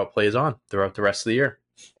see how it plays on throughout the rest of the year.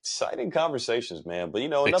 Exciting conversations, man. But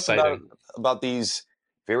enough Exciting. about these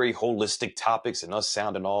very holistic topics and us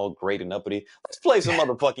sounding all great and uppity. Let's play some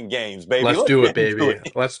motherfucking games, baby. Let's Let's do it, get into baby.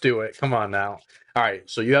 it. Let's do it. Come on now. All right,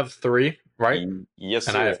 so you have 3, right? Yes,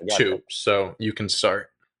 And I sir. have I got that. 2, so you can start.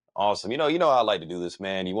 Awesome. You know how I like to do this,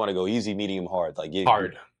 man. You want to go easy, medium, hard. Like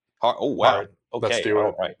Hard. hard. Oh wow. Hard. Let's Okay. do All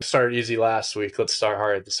it. right. Started easy last week. Let's start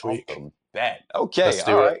hard this Off week. the bat. Okay. Let's All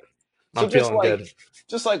do it. right. So I'm feeling good.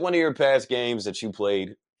 just like one of your past games that you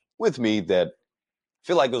played with me that I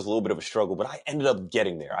feel like it was a little bit of a struggle, but I ended up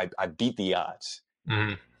getting there. I beat the odds.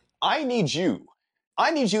 Mm-hmm. I need you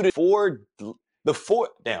I need you to name the 4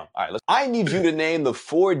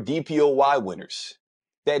 DPOY winners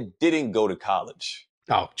that didn't go to college.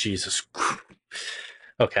 Oh, Jesus.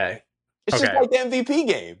 Okay. It's just Okay. like the MVP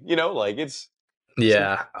game, like it's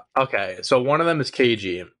Yeah. Okay. So one of them is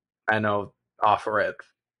KG. I know off rip.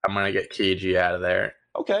 I'm gonna get KG out of there.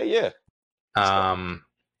 okay, yeah.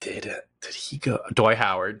 Did he go? Dwight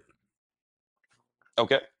Howard.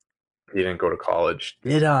 Okay. He didn't go to college.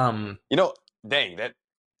 Did Dang,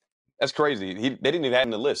 that's crazy. They didn't even have in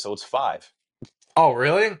the list, so it's 5. Oh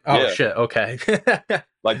really? Oh Yeah. shit. Okay.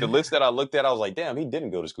 Like the list that I looked at, I was like, damn, he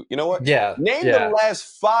didn't go to school. You know what? Yeah. Name yeah. the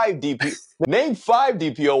last 5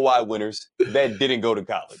 DPOY winners that didn't go to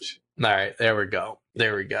college. All right, there we go.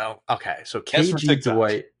 Okay, so That's for KG TikTok.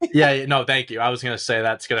 Dwight. Yeah, no, thank you. I was gonna say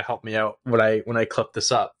that's gonna help me out when I clip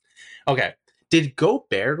this up. Okay, did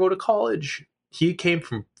Gobert go to college? He came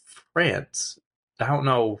from France. I don't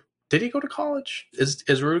know. Did he go to college? Is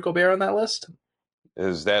Rudy Gobert on that list?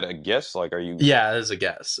 Is that a guess? Like, are you? Yeah, as a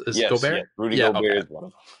guess. Is Yes, Gobert? yes. Rudy Yeah, Gobert okay. is one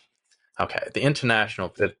of them. Okay, the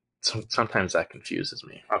international. Sometimes that confuses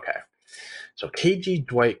me. Okay, so KG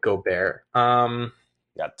Dwight Gobert.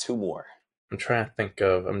 Got 2 more. I'm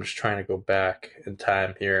just trying to go back in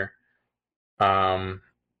time here. I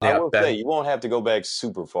will say you won't have to go back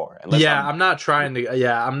super far. I'm not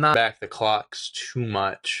back the clocks too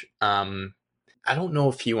much. I don't know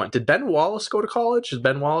if he went. Did Ben Wallace go to college? Is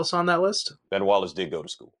Ben Wallace on that list? Ben Wallace did go to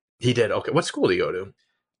school. He did. Okay, what school did he go to?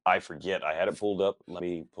 I forget. I had it pulled up. Let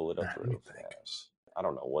me pull it up real fast. I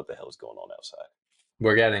don't know what the hell is going on outside.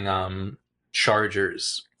 We're getting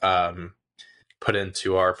chargers put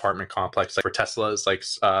into our apartment complex, like for Teslas, like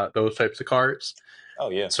those types of cars. Oh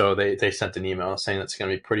yeah. So they sent an email saying it's going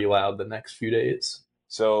to be pretty loud the next few days.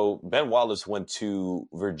 So Ben Wallace went to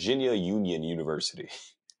Virginia Union University.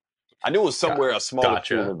 I knew it was somewhere a smaller school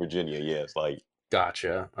Gotcha. in Virginia. Yeah, it's like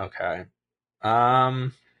Gotcha. Okay.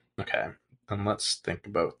 Um. Okay. And let's think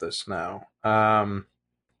about this now. Trying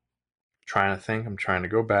to think. I'm trying to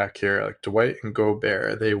go back here. Like Dwight and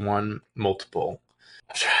Gobert, they won multiple.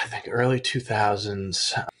 I'm trying to think. Early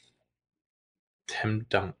 2000s. Tim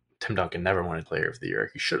Duncan never won a Player of the Year.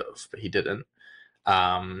 He should have, but he didn't.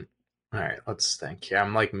 All right, let's think here.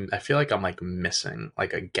 I feel like I'm like missing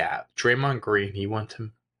like a gap. Draymond Green, he went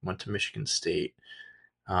to Michigan State.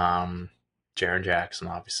 Jaren Jackson,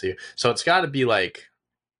 obviously. So it's got to be like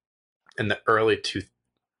in the early two.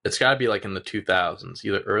 It's got to be like in the 2000s,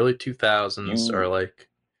 either early 2000s or like.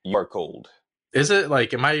 You are cold. Is it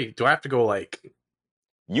like? Am I? Do I have to go like?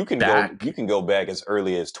 You can back? You can go back as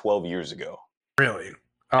early as 12 years ago. Really?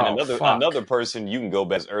 And Oh, fuck. another person you can go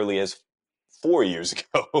back as early as 4 years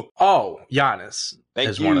ago. Oh, Giannis.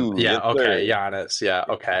 Thank you. Yeah. Yes, Okay. sir. Giannis. Yeah.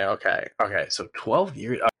 Okay. So 12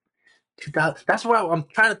 years. 2000. That's why I'm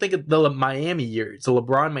trying to think of the Miami years, the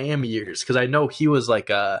LeBron Miami years, because I know he was like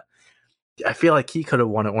I feel like he could have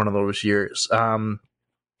won it one of those years.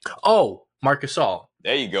 Oh, Marcus Gasol.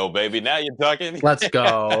 There you go, baby. Now you're talking. Let's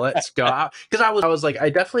go. Because I was like, I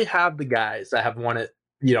definitely have the guys that have won it.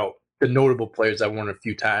 You know, the notable players that won it a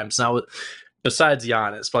few times. Now, besides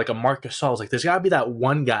Giannis, but like a Marcus Gasol, like there's got to be that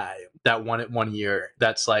one guy that won it one year.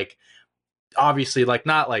 That's like obviously like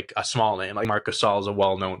not like a small name. Like Marcus Gasol is a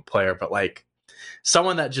well-known player, but like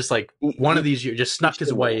someone that just like one of these years just snuck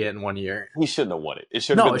his way in one year. He shouldn't have won it. It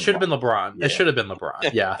should have been LeBron. Yeah. It should have been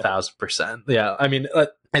LeBron. Yeah, 1,000%. Yeah, I mean,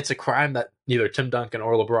 it's a crime that neither Tim Duncan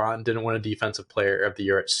or LeBron didn't win a Defensive Player of the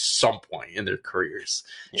Year at some point in their careers.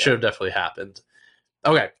 Yeah. Should have definitely happened.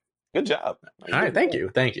 Okay. Good job. All right, thank you.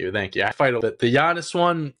 I fight a bit. The Giannis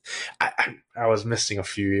one, I was missing a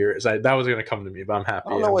few years. That was going to come to me, but I'm happy.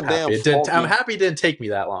 I'm happy it didn't take me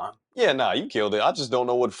that long. Yeah, nah, you killed it. I just don't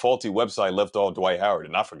know what faulty website left off Dwight Howard,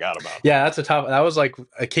 and I forgot about it. Yeah, that was like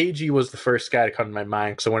a KG was the first guy to come to my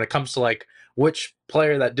mind. So when it comes to like which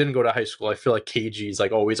player that didn't go to high school, I feel like KG is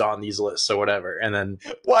like always on these lists or whatever. And then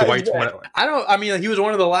Dwight's I mean, he was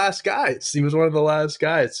one of the last guys.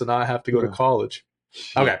 So now I have to go to college.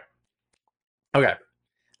 Okay.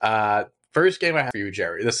 First game I have for you,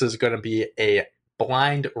 Jerry. This is going to be a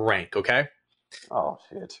blind rank, okay? Oh,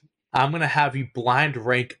 shit. I'm going to have you blind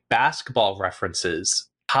rank basketball references,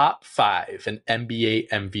 top 5 in NBA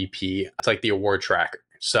MVP. It's like the award tracker.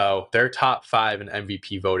 So they're top 5 in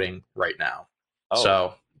MVP voting right now. Oh.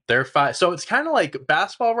 So they're 5. So it's kind of like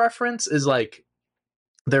basketball reference is like,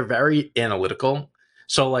 they're very analytical.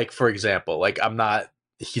 So like, for example, like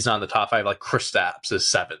he's not in the top 5, like Kristaps is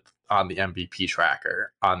 7th on the MVP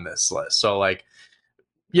tracker on this list. So like,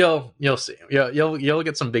 you'll see. You'll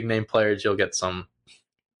get some big name players. You'll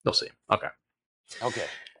see. Okay.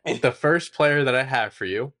 The first player that I have for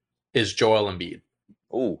you is Joel Embiid.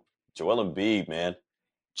 Ooh, Joel Embiid, man.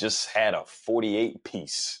 Just had a 48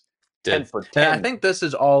 piece. 10 for 10. And I think this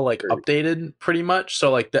is all like updated pretty much. So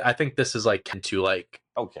like I think this is like into like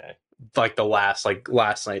like the last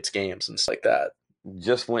night's games and stuff like that.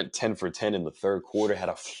 Just went 10 for 10 in the third quarter. Had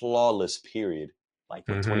a flawless period, like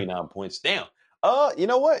with 29 points. Damn. You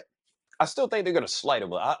know what? I still think they're gonna slight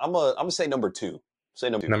him. I'm gonna say number 2.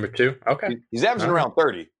 Number 2? Okay. He's averaging around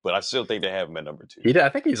 30, but I still think they have him at number 2. I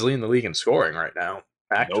think he's leading the league in scoring right now,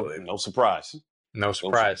 actually. No surprise. No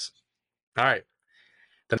surprise. All right.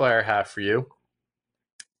 The player I have for you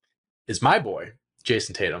is my boy,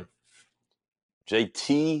 Jason Tatum.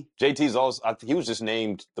 JT's also, I think he was just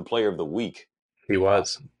named the player of the week. He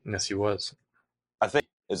was. Yes, he was. I think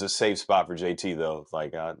it's a safe spot for JT, though.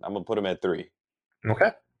 Like, I'm going to put him at 3.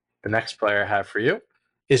 Okay. The next player I have for you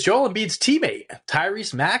is Joel Embiid's teammate,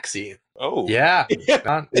 Tyrese Maxey. Oh. Yeah.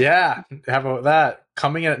 Yeah. How about that?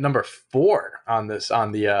 Coming in at number 4 on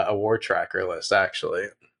the award tracker list, actually.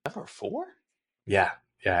 Number 4? Yeah.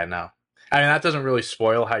 Yeah, I know. I mean, that doesn't really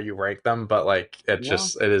spoil how you rank them, but like it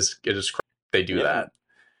is they do that.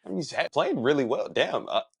 I mean, he's playing really well. Damn.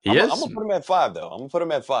 I'm going to put him at 5, though. I'm going to put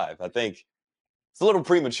him at 5. I think it's a little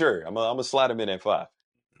premature. I'm going to slide him in at 5.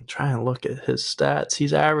 I'm trying to look at his stats.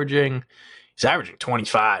 He's averaging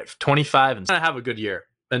 25 and gonna have a good year.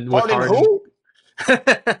 And with who?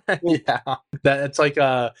 Yeah, that's like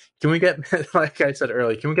can we get, like I said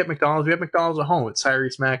earlier, can we get McDonald's? We have McDonald's at home. It's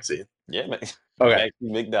Tyrese Maxey. Yeah, man. Okay. Maxey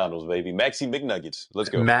McDonald's, baby. Maxey McNuggets. Let's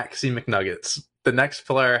go. Maxey McNuggets. The next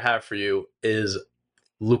player I have for you is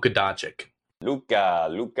Luka Doncic. Luka.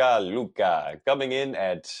 Coming in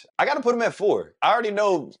at, I got to put him at 4. I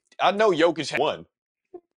know Jokic had 1.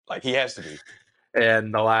 Like, he has to be.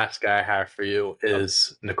 And the last guy I have for you Um,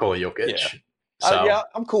 is Nikola yeah. Jokic. So Yeah,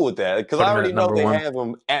 I'm cool with that because put I him in already at know number they one. have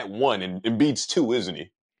him at 1 and Embiid's 2, isn't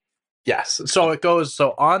he? Yes. So it goes.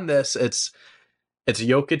 So on this, it's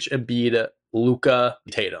Jokic, Embiid, Luka,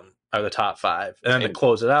 Tatum are the top 5, and then to Tatum.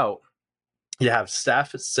 close it out, you have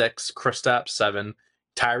Steph at 6, Kristaps 7,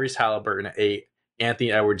 Tyrese Halliburton at 8,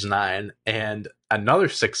 Anthony Edwards 9, and another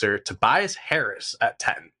Sixer, Tobias Harris at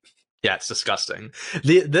 10. Yeah, it's disgusting.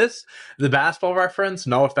 The basketball reference,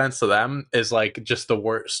 no offense to them, is like just the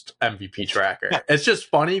worst MVP tracker. It's just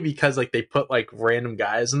funny because like they put like random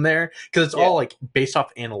guys in there because it's Yeah, all like based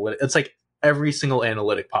off analytic. It's like every single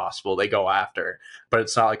analytic possible they go after, but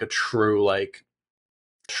it's not like a true like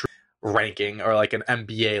ranking or like an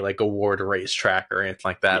NBA like award race track or anything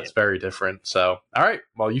like that. yeah. It's very different. So, all right.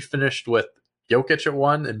 Well, you finished with Jokic at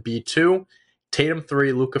 1 and B2, Tatum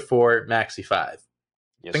 3, Luka 4, Maxi 5.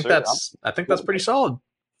 Yes, sir. I'm I think cool that's with pretty that. solid.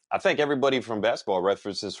 I think everybody from basketball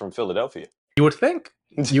reference is from Philadelphia. You would think.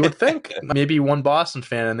 You would think. Maybe one Boston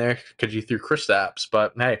fan in there because you threw Kristaps,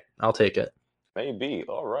 but hey, I'll take it. Maybe.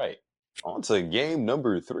 All right. On to game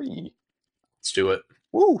number 3. Let's do it.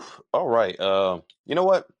 Woo. All right. You know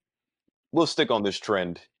what? We'll stick on this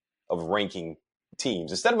trend of ranking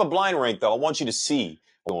teams. Instead of a blind rank, though, I want you to see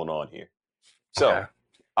what's going on here. Okay. So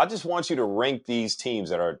I just want you to rank these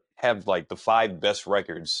teams that have like the 5 best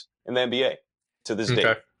records in the NBA to this Okay.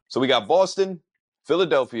 date. So we got Boston,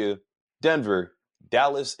 Philadelphia, Denver,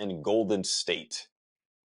 Dallas, and Golden State.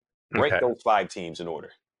 Rank Okay. those 5 teams in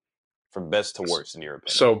order from best to worst, in your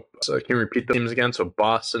opinion. So can you repeat the teams again? So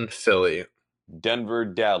Boston, Philly. Denver,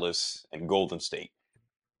 Dallas, and Golden State.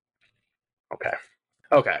 Okay.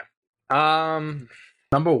 Okay.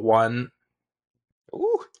 Number 1.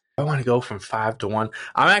 Ooh, I want to go from 5 to 1.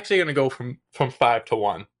 I'm actually going to go from 5 to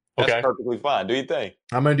 1. that's Okay. perfectly fine. Do you think?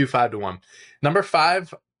 I'm going to do 5 to 1. Number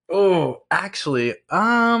 5. Oh, actually,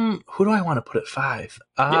 who do I want to put at 5?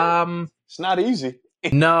 Yeah, it's not easy.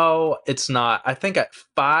 No, it's not. I think at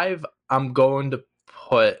 5, I'm going to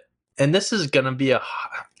put, and this is going to be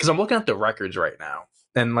because I'm looking at the records right now.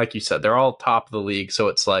 And like you said, they're all top of the league. So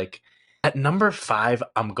it's like at number 5,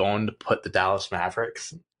 I'm going to put the Dallas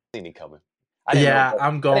Mavericks. Seen it coming. Yeah, I'm I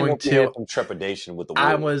didn't know going if you had to. some trepidation with the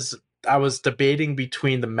I Warriors. was I was debating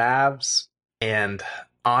between the Mavs and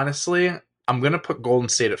honestly, I'm gonna put Golden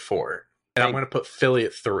State at 4, and I'm gonna put Philly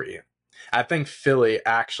at 3. I think Philly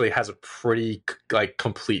actually has a pretty like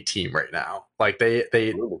complete team right now. Like they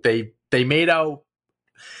made out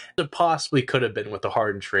it possibly could have been with the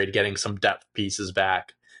Harden trade, getting some depth pieces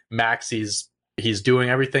back. He's doing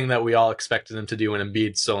everything that we all expected him to do, and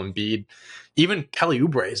Embiid still Embiid. Even Kelly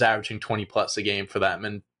Oubre is averaging 20 plus a game for them,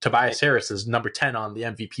 and Tobias Harris is number 10 on the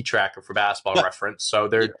MVP tracker for Basketball Reference. So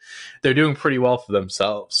they're doing pretty well for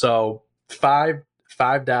themselves. So five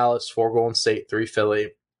Dallas, 4 Golden State, 3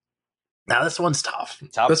 Philly. Now this one's tough.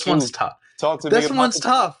 One's tough. Talk to me This about one's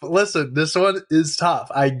tough. Listen, this one is tough.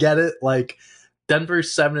 I get it. Like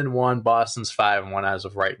Denver's 7-1, Boston's 5-1 as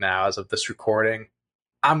of right now, as of this recording.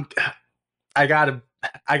 I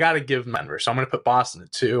gotta give Denver. So I'm gonna put Boston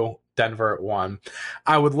at 2, Denver at 1.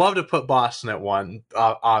 I would love to put Boston at 1,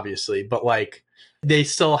 obviously, but like they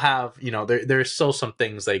still have, there's still some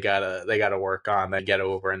things they gotta work on, they get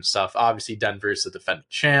over and stuff. Obviously, Denver's the defending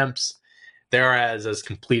champs. They're as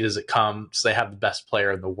complete as it comes. They have the best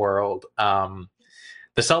player in the world. The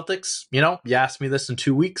Celtics, you ask me this in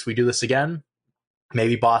 2 weeks, we do this again.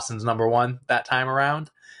 Maybe Boston's number 1 that time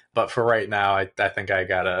around, but for right now, I think I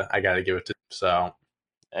gotta give it to. So,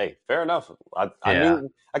 hey, fair enough. I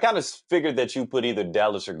kind of figured that you put either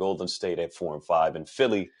Dallas or Golden State at 4 and 5, and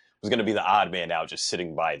Philly was going to be the odd man out, just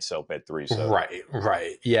sitting by itself at 3. So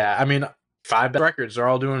right, yeah. I mean, 5 records are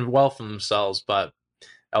all doing well for themselves, but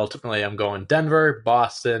ultimately, I'm going Denver,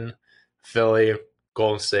 Boston, Philly,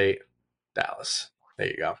 Golden State, Dallas. There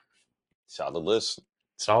you go. solid list.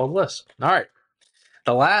 Solid list. All right.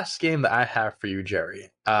 The last game that I have for you, Jerry,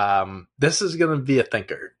 this is going to be a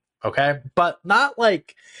thinker, okay? But not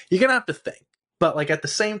like, you're going to have to think. But like at the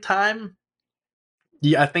same time,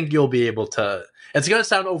 I think you'll be able to, it's going to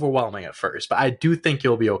sound overwhelming at first, but I do think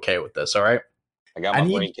you'll be okay with this, all right? I got my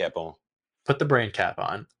brain cap on. Put the brain cap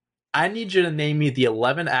on. I need you to name me the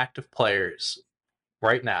 11 active players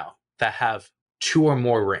right now that have 2 or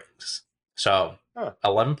more rings. So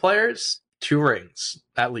 11 players, 2 rings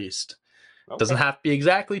at least. Okay. Doesn't have to be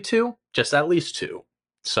exactly 2, just at least 2.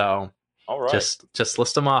 So all right, just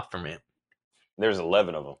list them off for me. There's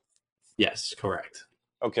 11 of them. Yes, correct.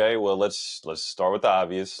 Okay, well let's start with the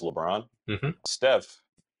obvious. LeBron, Steph,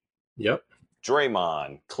 Yep.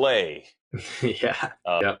 Draymond, Clay, Yeah.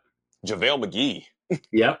 uh, Yep. JaVale McGee,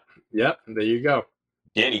 Yep. Yep. There you go.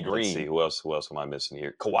 Danny Green. Let's see, who else am I missing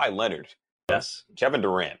here? Kawhi Leonard, Yes. Kevin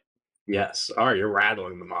Durant. Yes. All right, you're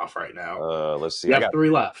rattling them off right now. Let's see. You I have got three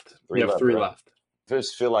left. three You have left, three right? left. I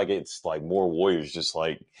just feel like it's like more Warriors just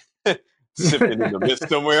like sipping in the mist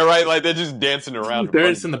somewhere, right? Like they're just dancing around in They're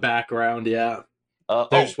front just of in you. the background, yeah.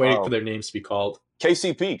 They're just waiting for their names to be called.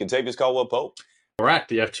 KCP, Kentavious Caldwell-Pope.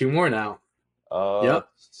 Correct. You have two more now. Uh, Yep.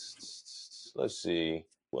 let's see.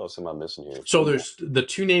 What else am I missing here? So there's the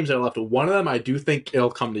two names that are left. One of them, I do think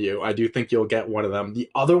it'll come to you. I do think you'll get one of them. The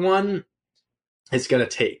other one, it's gonna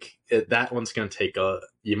take. That one's gonna take a.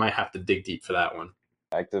 You might have to dig deep for that one.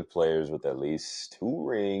 Active players with at least 2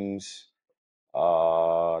 rings.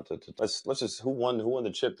 Let's just who won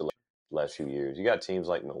the chip the last few years? You got teams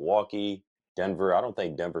like Milwaukee, Denver. I don't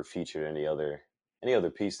think Denver featured any other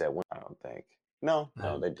piece that went. I don't think. No,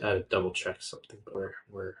 they did. I had to double check something, but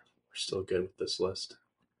we're still good with this list.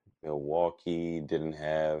 Milwaukee didn't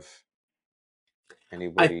have I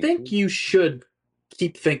anybody. think you should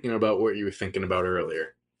keep thinking about what you were thinking about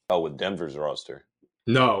earlier. Oh, with Denver's roster.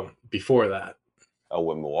 No, before that. Oh,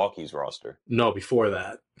 with Milwaukee's roster. No, before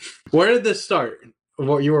that. Where did this start?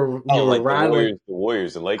 What you were like rattling? the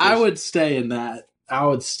Warriors, and Lakers. I would stay in that.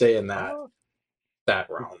 That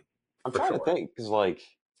realm. I'm trying to think because like,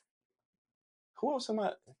 who else am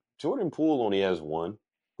I? Jordan Poole only has one.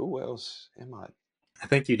 Who else am I? I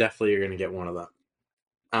think you definitely are going to get one of them.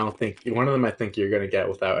 I don't think one of them. I think you're going to get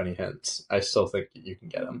without any hints. I still think you can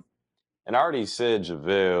get them. And I already said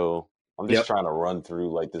JaVale. I'm just trying to run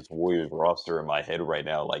through like this Warriors roster in my head right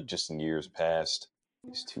now, like just in years past.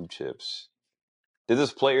 These 2 chips. Did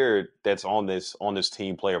this player that's on this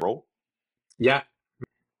team play a role? Yeah,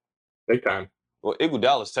 big time. Well,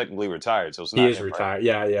 Iguodala's technically retired, so it's not He is him, retired.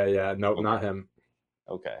 right? Yeah. Nope, Okay. not him.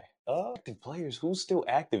 Okay. Active players. Who's still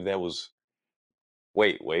active? That was.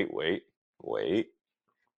 Wait.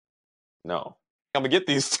 No, I'm gonna get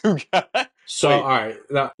these 2 guys. So all right.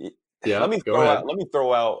 Yeah. Let me go ahead.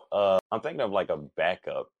 throw out. I'm thinking of like a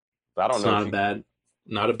backup, but I don't It's know.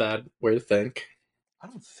 not a bad way to think. I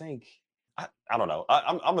don't think. I don't know.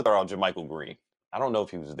 I'm gonna throw out JaMychal Green. I don't know if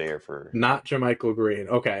he was there for. Not JaMychal Green.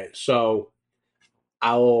 Okay, so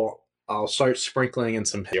I'll start sprinkling in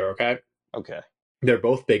some here. Okay. Okay. They're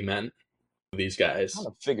both big men. These guys. I kind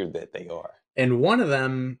of figured that they are. And one of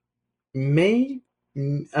them may.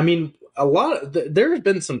 I mean, there has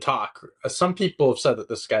been some talk. Some people have said that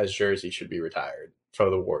this guy's jersey should be retired for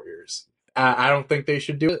the Warriors. I don't think they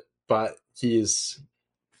should do it, but he's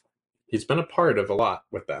been a part of a lot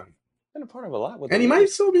with them. Been a part of a lot with. And he might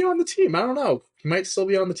still be on the team. I don't know. He might still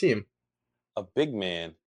be on the team. A big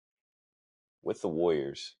man with the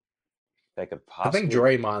Warriors that could possibly. I think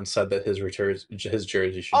Draymond said that his jersey should be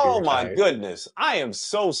retired. Oh my goodness! I am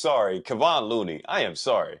so sorry, Kevon Looney. I am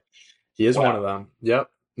sorry. He is one of them.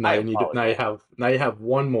 Yep. Now you have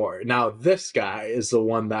one more. Now this guy is the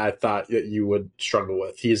one that I thought that you would struggle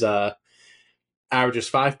with. He's averages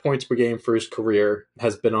 5 points per game for his career.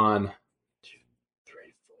 Has been on 2, 3,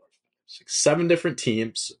 4, 5, 6, 7 different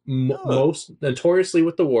teams. Most notoriously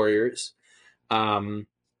with the Warriors. Won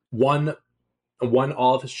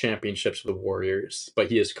all of his championships with the Warriors,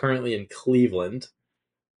 but he is currently in Cleveland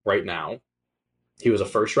right now. He was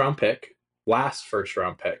a last first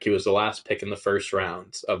round pick. He was the last pick in the first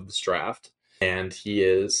round of this draft, and he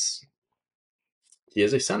is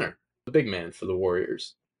a center, a big man for the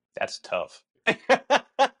Warriors. That's tough.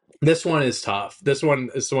 This one is tough. This one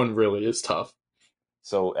really is tough.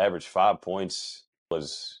 So average 5 points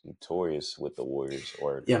was notorious with the Warriors,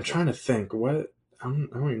 or I'm trying to think. What I don't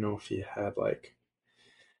even know if he had like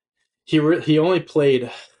he only played.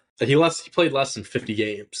 He played less than 50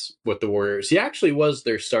 games with the Warriors. He actually was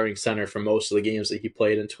their starting center for most of the games that he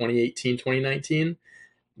played in 2018, 2019.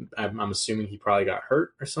 I'm assuming he probably got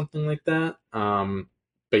hurt or something like that.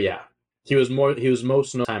 But yeah, he was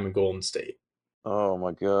most of the time in Golden State. Oh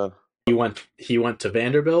my God. He went to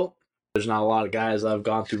Vanderbilt. There's not a lot of guys that have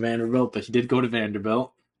gone through Vanderbilt, but he did go to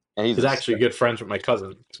Vanderbilt. And he's actually good friends with my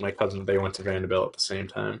cousin. My cousin, they went to Vanderbilt at the same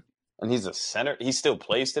time. And he's a center. He still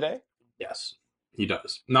plays today? Yes. He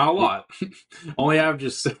does. Not a lot. only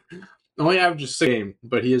averages 6 games,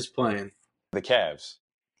 but he is playing. The Cavs.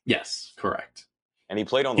 Yes, correct. And he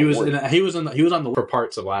played on the Warriors. He was on the for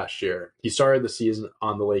parts of last year. He started the season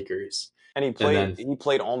on the Lakers. And he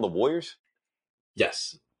played on the Warriors?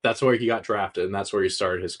 Yes. That's where he got drafted, and that's where he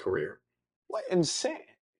started his career. What insane.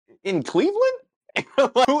 In Cleveland?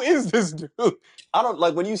 Who is this dude? I don't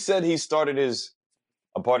like when you said he started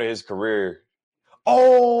a part of his career.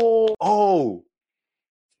 Oh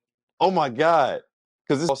my God.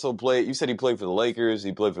 Because this also played. You said he played for the Lakers.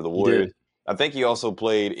 He played for the He Warriors. did. I think he also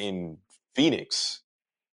played in Phoenix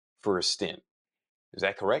for a stint. Is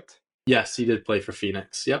that correct? Yes, he did play for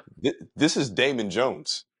Phoenix. Yep. This is Damon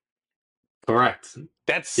Jones. Correct.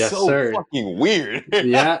 That's Yes, so sir. fucking weird.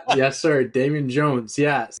 Yeah, yes, sir. Damian Jones,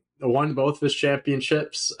 yes. Won both of his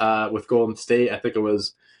championships with Golden State. I think it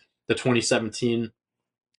was the 2017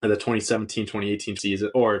 and the 2017-2018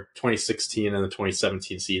 season, or 2016 and the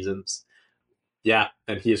 2017 seasons. Yeah,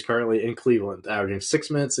 and he is currently in Cleveland, averaging 6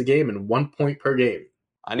 minutes a game and 1 point per game.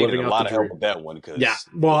 I needed Living a out the lot of help dream. with that one Yeah, because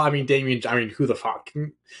well, I mean, who the fuck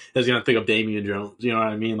is going to think of Damian Jones? You know what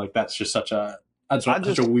I mean? Like, that's just such a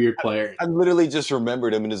weird player. I literally just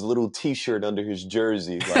remembered him in his little T-shirt under his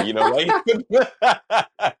jersey, like like.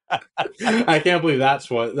 I can't believe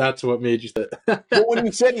that's what made you say. But when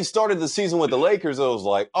he said he started the season with the Lakers, I was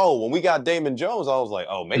like, oh, when we got Damon Jones, I was like,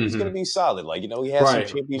 oh, maybe he's gonna be solid. Like, he has some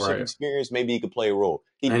championship experience. Maybe he could play a role.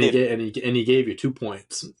 He gave you 2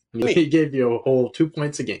 points. Me. He gave you a whole 2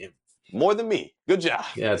 points a game. More than me. Good job.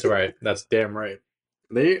 Yeah, that's right. That's damn right.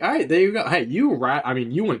 All right, there you go. Hey, you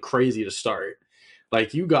went crazy to start.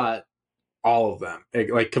 Like, you got all of them.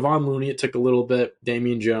 Like Kevon Looney, it took a little bit.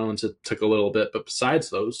 Damian Jones, it took a little bit. But besides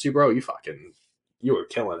those two, bro, you were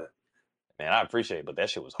killing it. Man, I appreciate it, but that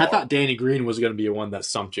shit was hard. I thought Danny Green was going to be the one that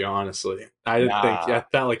stumped you, honestly. I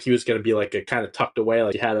felt like he was going to be like a kind of tucked away.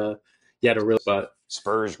 Like you had a real, but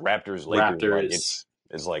Spurs, Raptors, Lakers. Like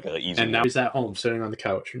it's like a easy. And now he's at home sitting on the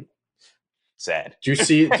couch. Sad. Do you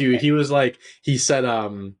see? He was like, he said,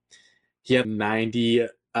 he had 90%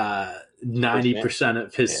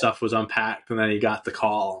 of his stuff was unpacked, and then he got the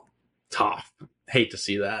call. Tough. Hate to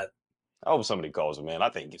see that. I hope somebody calls him, man. I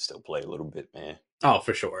think he can still play a little bit, man. Oh,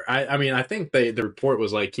 for sure. I mean, I think the report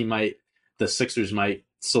was like the Sixers might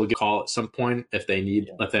still get a call at some point if they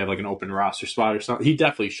if they have like an open roster spot or something. He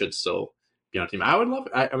definitely should still be on the team. I would love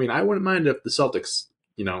it. I mean, I wouldn't mind if the Celtics,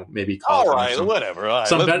 maybe call all right, whatever. All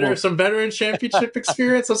right, some veteran championship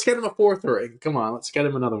experience. Let's get him a 4th ring. Come on, let's get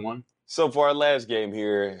him another one. So for our last game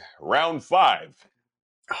here, round 5.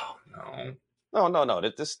 Oh no.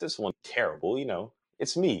 This one's terrible.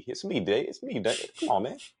 It's me, Dave. It's me, Dave. Come on,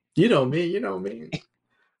 man. You know me.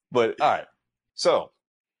 But all right. So,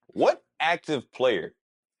 what active player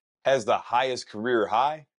has the highest career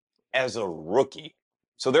high as a rookie?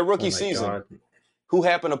 So their rookie season. God. Who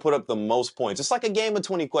happened to put up the most points? It's like a game of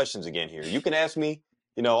 20 questions again here. You can ask me,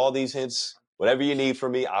 all these hints, whatever you need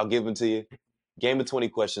from me, I'll give them to you. Game of 20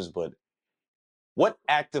 questions, but what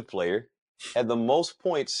active player had the most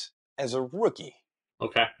points as a rookie?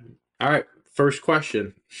 Okay. All right. First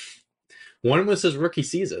question. When was his rookie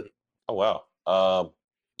season? Oh, wow.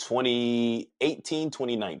 2018,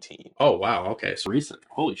 2019. Oh, wow. Okay. So recent.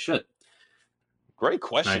 Holy shit. Great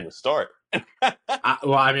question to start.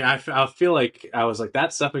 I feel like I was like,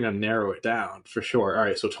 that's definitely going to narrow it down for sure. All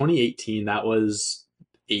right. So 2018, that was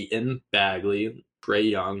Ayton, Bagley, Trae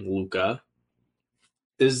Young, Luka.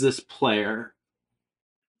 Is this player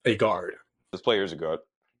a guard? This player is a guard.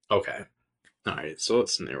 Okay. All right. So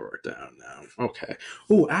let's narrow it down now. Okay.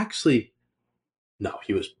 Oh, actually, no,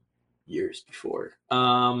 he was years before.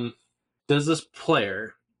 Does this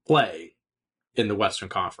player play in the Western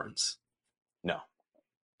Conference? No.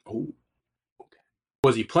 Oh, okay.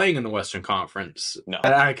 Was he playing in the Western Conference? No.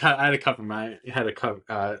 I had to cover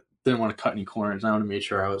didn't want to cut any corners. I want to make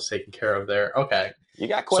sure I was taken care of there. Okay. You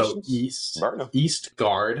got questions? So East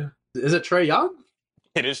guard. Is it Trae Young?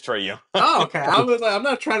 It is Trae Young. Oh, okay. I was like, I'm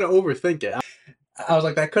not trying to overthink it. I was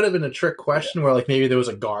like, that could have been a trick question where like maybe there was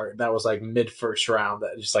a guard that was like mid first round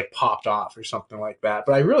that just like popped off or something like that.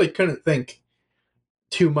 But I really couldn't think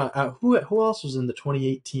too much. Who else was in the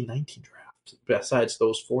 2018-19 draft besides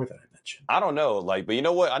those 4 that I mentioned? I don't know. But you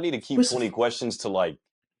know what? I need to keep 20 questions to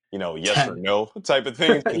yes 10. Or no type of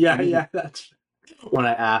thing. yeah. That's when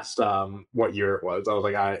I asked what year it was. I was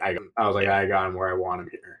like, I got him where I want him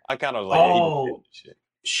here. I kind of was like, shit.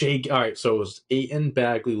 Shea, all right, so it was Ayton,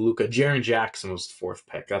 Bagley, Luka. Jaren Jackson was the 4th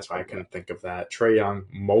pick. That's why I couldn't think of that. Trae Young,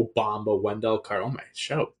 Mo Bamba, Wendell Carter. Oh my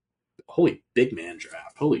shit! Holy big man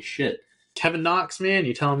draft! Holy shit! Kevin Knox, man,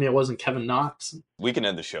 you telling me it wasn't Kevin Knox? We can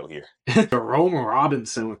end the show here. Jerome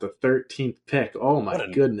Robinson with the 13th pick. Oh my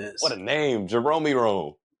goodness! What a name, Jerome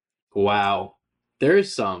Rome. Wow, there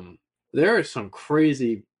are some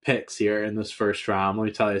crazy picks here in this first round. Let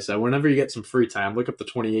me tell you so. Whenever you get some free time, look up the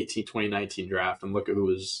 2018-2019 draft and look at who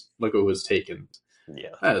was taken.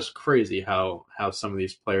 Yeah. That is crazy how some of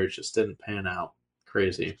these players just didn't pan out.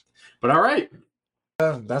 Crazy. But all right.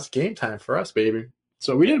 That's game time for us, baby.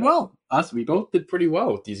 So we did well. We both did pretty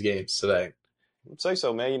well with these games today. I'd say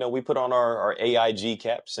so, man. We put on our AIG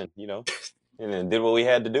caps and, and then did what we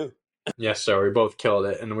had to do. Yes, sir. We both killed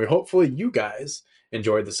it. And we hopefully you guys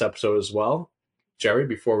enjoyed this episode as well. Jerry,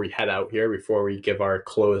 before we head out here, before we give our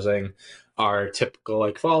closing, our typical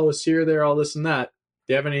like follow us here, there, all this and that,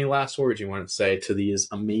 do you have any last words you want to say to these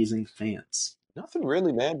amazing fans? Nothing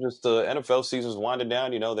really, man. Just the NFL season's winding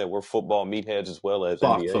down. You know that we're football meatheads as well as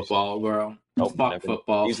Fuck NBA. So, football, bro. nope, Fuck never.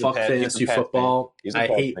 football. He's a Fuck Pat. He's a fantasy Pats fan. football. He's a I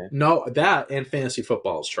Pats hate fan. no that and fantasy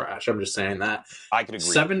football is trash. I'm just saying that. I could agree.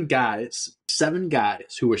 Seven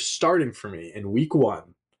guys who were starting for me in week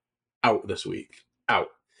 1 out this week. Out.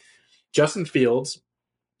 Justin Fields,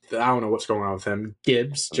 I don't know what's going on with him.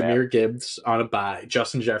 Jameer Gibbs on a bye.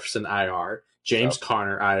 Justin Jefferson IR. James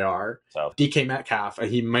Conner IR. DK Metcalf,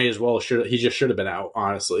 he may as well he just should have been out,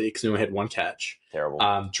 honestly, because he only had 1 catch.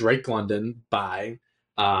 Terrible. Drake London, bye.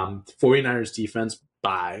 49ers defense,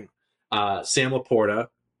 bye. Sam Laporta,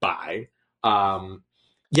 bye.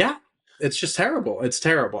 Yeah, it's just terrible. It's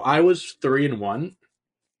terrible. I was 3-1,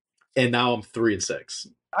 and now I'm 3-6.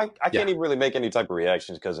 I can't even really make any type of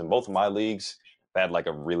reactions because in both of my leagues, I had like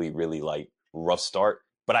a really, really like rough start.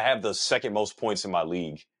 But I have the second most points in my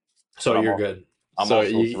league. So you're good. I'm so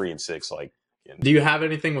also 3-6. Like, do you have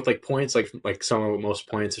anything with like points, like someone with most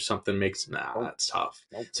points or something makes that's tough.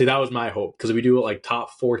 Nope. See, that was my hope because we do it like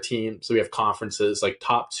top 4 teams. So we have conferences like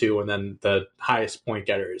top 2, and then the highest point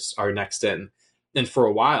getters are next in. And for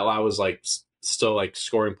a while, I was like still like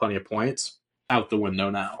scoring plenty of points. Out the window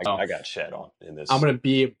now. I got shat on in this. I'm gonna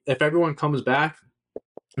be, if everyone comes back,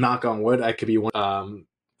 knock on wood, I could be one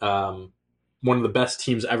of the best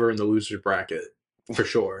teams ever in the losers bracket for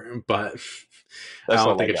sure. But I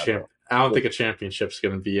don't think a championship's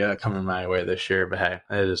gonna be coming my way this year. But hey,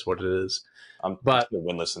 it is what it is. I'm still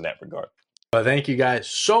winless in that regard. But thank you guys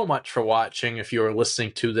so much for watching. If you are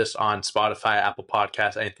listening to this on Spotify, Apple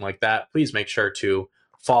Podcasts, anything like that, please make sure to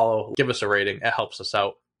follow, give us a rating. It helps us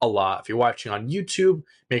out a lot. If you're watching on YouTube,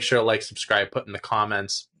 make sure to like, subscribe, put in the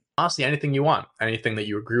comments. Honestly, anything you want, anything that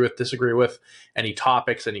you agree with, disagree with, any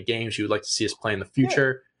topics, any games you would like to see us play in the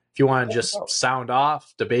future. If you want to just sound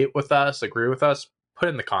off, debate with us, agree with us, put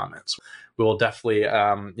in the comments. We will definitely,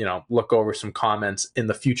 look over some comments in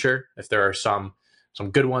the future if there are some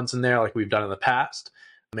good ones in there like we've done in the past.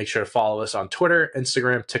 Make sure to follow us on Twitter,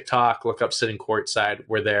 Instagram, TikTok. Look up Sitting Courtside.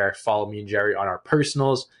 We're there. Follow me and Jerry on our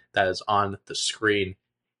personals. That is on the screen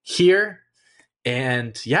here.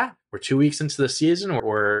 And yeah, we're 2 weeks into the season.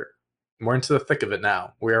 We're into the thick of it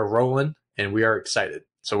now. We are rolling and we are excited.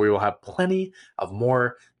 So we will have plenty of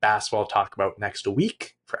more basketball to talk about next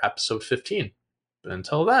week for episode 15. But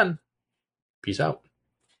until then, peace out.